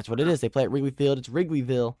like that's what it is. They play at Wrigley Field. It's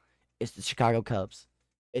Wrigleyville. It's the Chicago Cubs.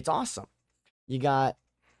 It's awesome. You got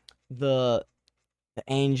the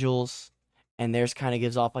Angels, and theirs kind of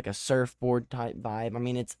gives off like a surfboard type vibe. I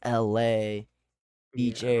mean, it's L.A.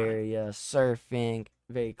 beach Yeah, area, surfing,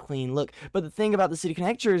 very clean look. But the thing about the City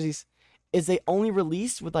Connect jerseys is they only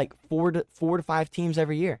release with like four to five teams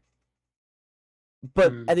every year.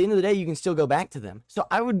 But at the end of the day, you can still go back to them. So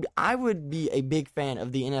I would be a big fan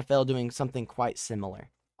of the NFL doing something quite similar,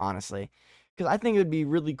 honestly, because I think it would be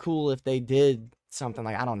really cool if they did something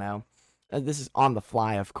like, I don't know. This is on the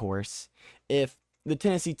fly, of course. If the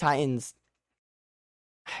Tennessee Titans,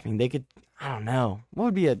 I mean, they could, I don't know, what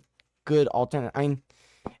would be a good alternative? I mean,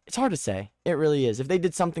 it's hard to say. It really is. If they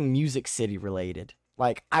did something Music City related,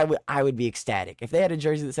 like I would be ecstatic. If they had a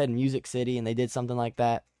jersey that said Music City and they did something like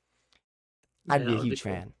that, I'd yeah, be a that would be huge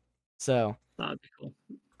cool. fan. So That would be cool.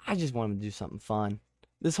 I just want them to do something fun.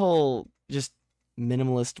 This whole just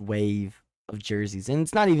minimalist wave of jerseys, and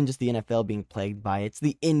it's not even just the NFL being plagued by it; it's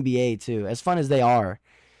the NBA too. As fun as they are,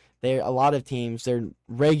 a lot of teams their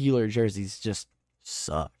regular jerseys just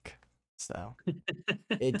suck. So,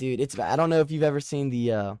 it's I don't know if you've ever seen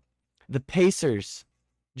the Pacers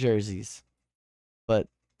jerseys, but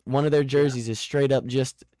one of their Yeah. jerseys is straight up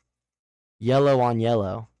just yellow on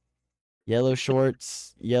yellow, yellow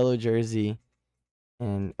shorts, yellow jersey,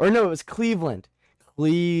 and or no, it was Cleveland.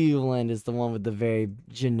 Cleveland is the one with the very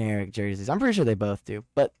generic jerseys. I'm pretty sure they both do,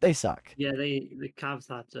 but they suck. Yeah, the Cavs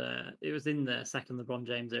had it was in the second LeBron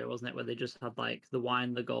James era, wasn't it? Where they just had like the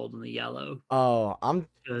wine, the gold, and the yellow Oh, I'm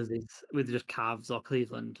jerseys with just Cavs or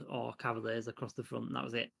Cleveland or Cavaliers across the front, and that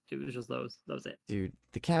was it. It was just those. That was it. dude.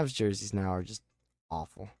 The Cavs jerseys now are just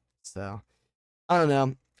awful. So I don't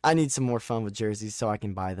know. I need some more fun with jerseys so I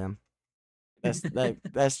can buy them.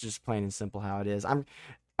 That's just plain and simple how it is.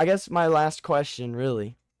 I guess my last question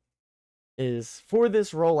really is for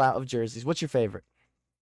this rollout of jerseys. What's your favorite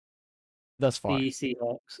thus far? The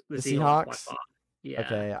Seahawks. The The Seahawks by Seahawks. far. Yeah.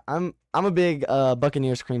 Okay, I'm a big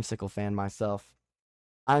Buccaneers creamsicle fan myself.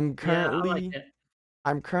 I'm Yeah, I like currently it.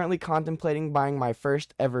 I'm currently contemplating buying my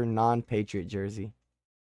first ever non-Patriot jersey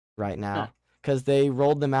right now because they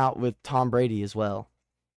rolled them out with Tom Brady as well,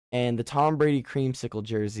 and the Tom Brady creamsicle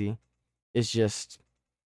jersey is just.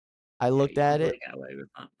 I Yeah, looked you can at probably it get away with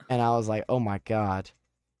and I was like, "Oh my god,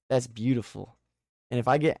 that's beautiful." And if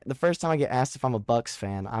I get the first time I get asked if I'm a Bucks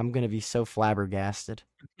fan, I'm gonna be so flabbergasted.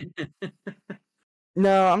 that.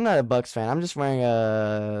 No, I'm not a Bucks fan. I'm just wearing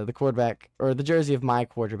the quarterback or the jersey of my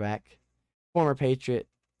quarterback, former Patriot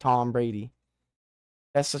Tom Brady.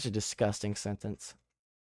 That's such a disgusting sentence.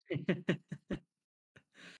 It's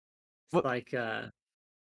What, like uh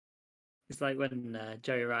it's like when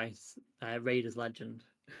Jerry Rice, Raiders legend,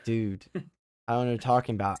 dude? I don't know what you're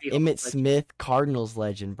talking about. Seahawks Emmett legend. Smith, Cardinals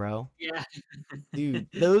legend, bro. Yeah. Dude,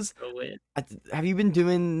 those. So weird. Have you been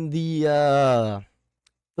doing the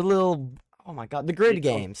little? Oh my god, the grid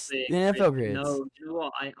TikTok, games, the the NFL no, grids, do you know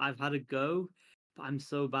what? I've had a go, but I'm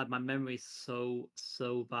so bad. My memory's so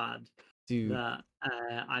bad dude. that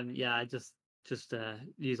I just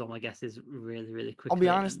use all my guesses really I'll be quickly,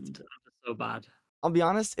 honest. and I'm just so bad. I'll be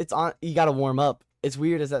honest. It's on. You got to warm up. As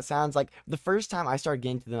weird as that sounds, like the first time I started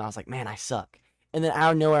getting to them, I was like, man, I suck. And then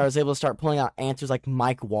out of nowhere, I was able to start pulling out answers like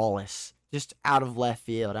Mike Wallace, just out of left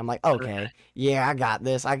field. I'm like, Okay. okay, yeah, I got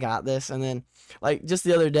this. I got this. And then, like just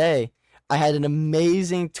the other day, I had an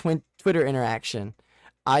amazing Twitter interaction.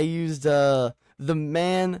 I used the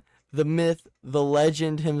man, the myth, the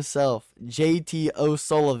legend himself, JT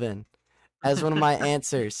O'Sullivan, as one of my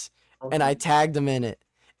answers, and I Awesome. tagged him in it,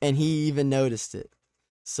 and he even noticed it.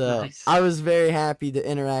 So Nice. I was very happy to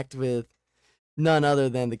interact with none other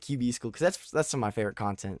than the QB school because that's some of my favorite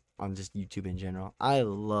content on just YouTube in general. I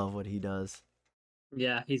love what he does.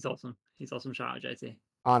 Yeah, he's awesome. He's awesome. Shout out JT.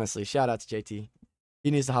 Honestly, shout out to JT.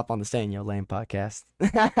 He needs to hop on the Stay in Your Lane podcast.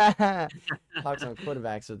 Talk some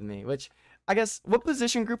quarterbacks with me. Which I guess what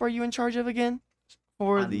position group are you in charge of again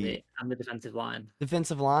for the And the defensive line.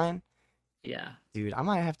 defensive line? Yeah. Dude, I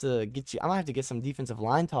might have to get you. I might have to get some defensive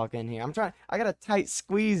line talk in here. I'm trying. I got a tight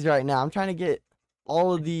squeeze right now. I'm trying to get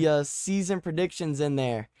all of the season predictions in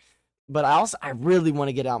there. But I really want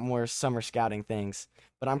to get out more summer scouting things.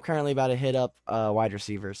 But I'm currently about to hit up wide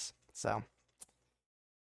receivers. So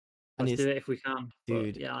I Let's need, do it if we can. But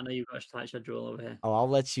dude. yeah, I know you've got a tight schedule over here. Oh, I'll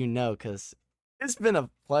let you know because it's been a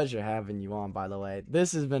pleasure having you on. By the way,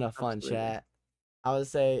 this has been a fun Absolutely. chat. I would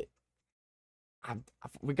say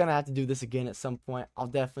we're gonna have to do this again at some point. I'll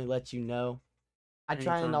definitely let you know. I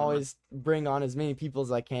try and Anytime, my man. always bring on as many people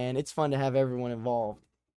as I can. It's fun to have everyone involved.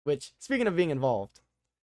 Which, speaking of being involved,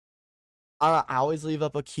 I always leave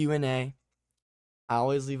up a Q&A. I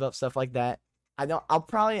always leave up stuff like that. I'll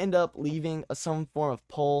probably end up leaving some form of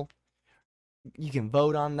poll. You can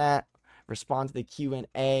vote on that, respond to the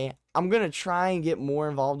Q&A. I'm going to try and get more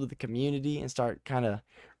involved with the community and start kind of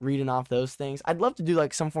reading off those things. I'd love to do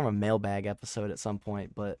like some form of mailbag episode at some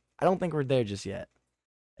point, but I don't think we're there just yet.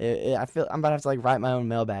 I feel I'm about to have to like write my own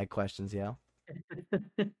mailbag questions, yo.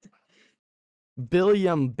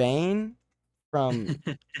 Billiam Bain from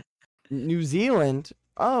New Zealand.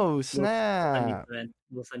 Oh, We'll send you snap. some in.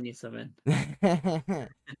 We'll send you some in.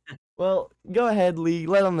 Well, go ahead, Lee.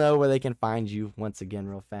 Let them know where they can find you once again,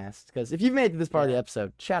 real fast. Because if you've made it to this part of Yeah. the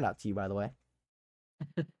episode, shout out to you, by the way.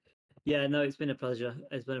 Yeah, no, it's been a pleasure.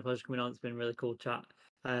 It's been a pleasure coming on. It's been a really cool chat.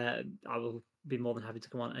 I will be more than happy to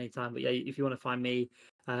come on anytime. But yeah, if you want to find me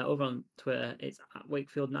over on Twitter, it's at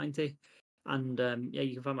Wakefield90. And yeah,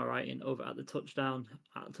 you can find my writing over at Touchdown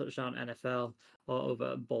NFL, or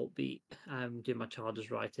over at Bolt Beat. Doing my Chargers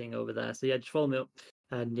writing over there. So yeah, just follow me up.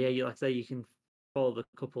 And yeah, like I say, you can followed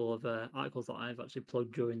a couple of articles that I've actually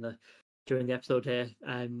plugged during the episode here,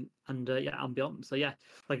 and and beyond. So yeah,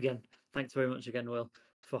 again, thanks very much again, Will,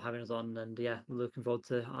 for having us on, and yeah, we're looking forward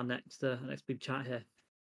to our next big chat here.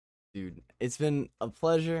 Dude, it's been a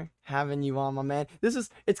pleasure having you on, my man.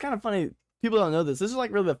 It's kind of funny. People don't know this. This is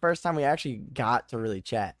like really the first time we actually got to really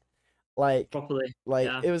chat. Properly.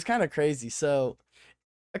 It was kind of crazy. So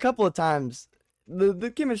a couple of times,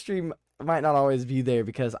 the chemistry might not always be there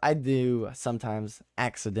because I do sometimes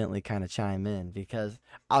accidentally kind of chime in because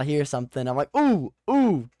I'll hear something. I'm like, ooh,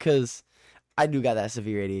 because I do got that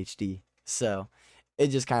severe ADHD. So it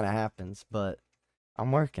just kind of happens. But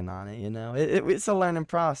I'm working on it, it's a learning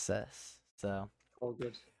process. So, all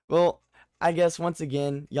good. Well, I guess once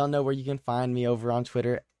again, y'all know where you can find me over on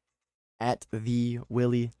Twitter at the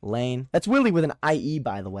Willie Lane. That's Willie with an IE,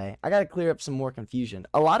 by the way. I gotta clear up some more confusion.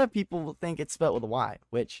 A lot of people think it's spelled with a Y,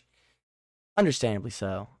 which, understandably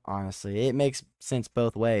so, honestly. It makes sense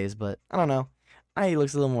both ways, but I don't know. IE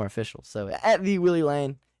looks a little more official. So, at the Willie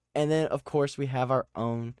Lane. And then, of course, we have our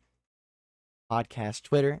own podcast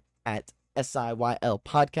Twitter at SIYL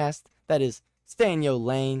podcast. That is Stay in Your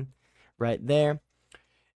Lane right there.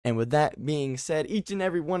 And with that being said, each and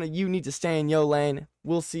every one of you need to stay in your lane.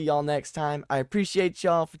 We'll see y'all next time. I appreciate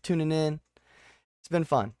y'all for tuning in. It's been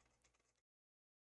fun.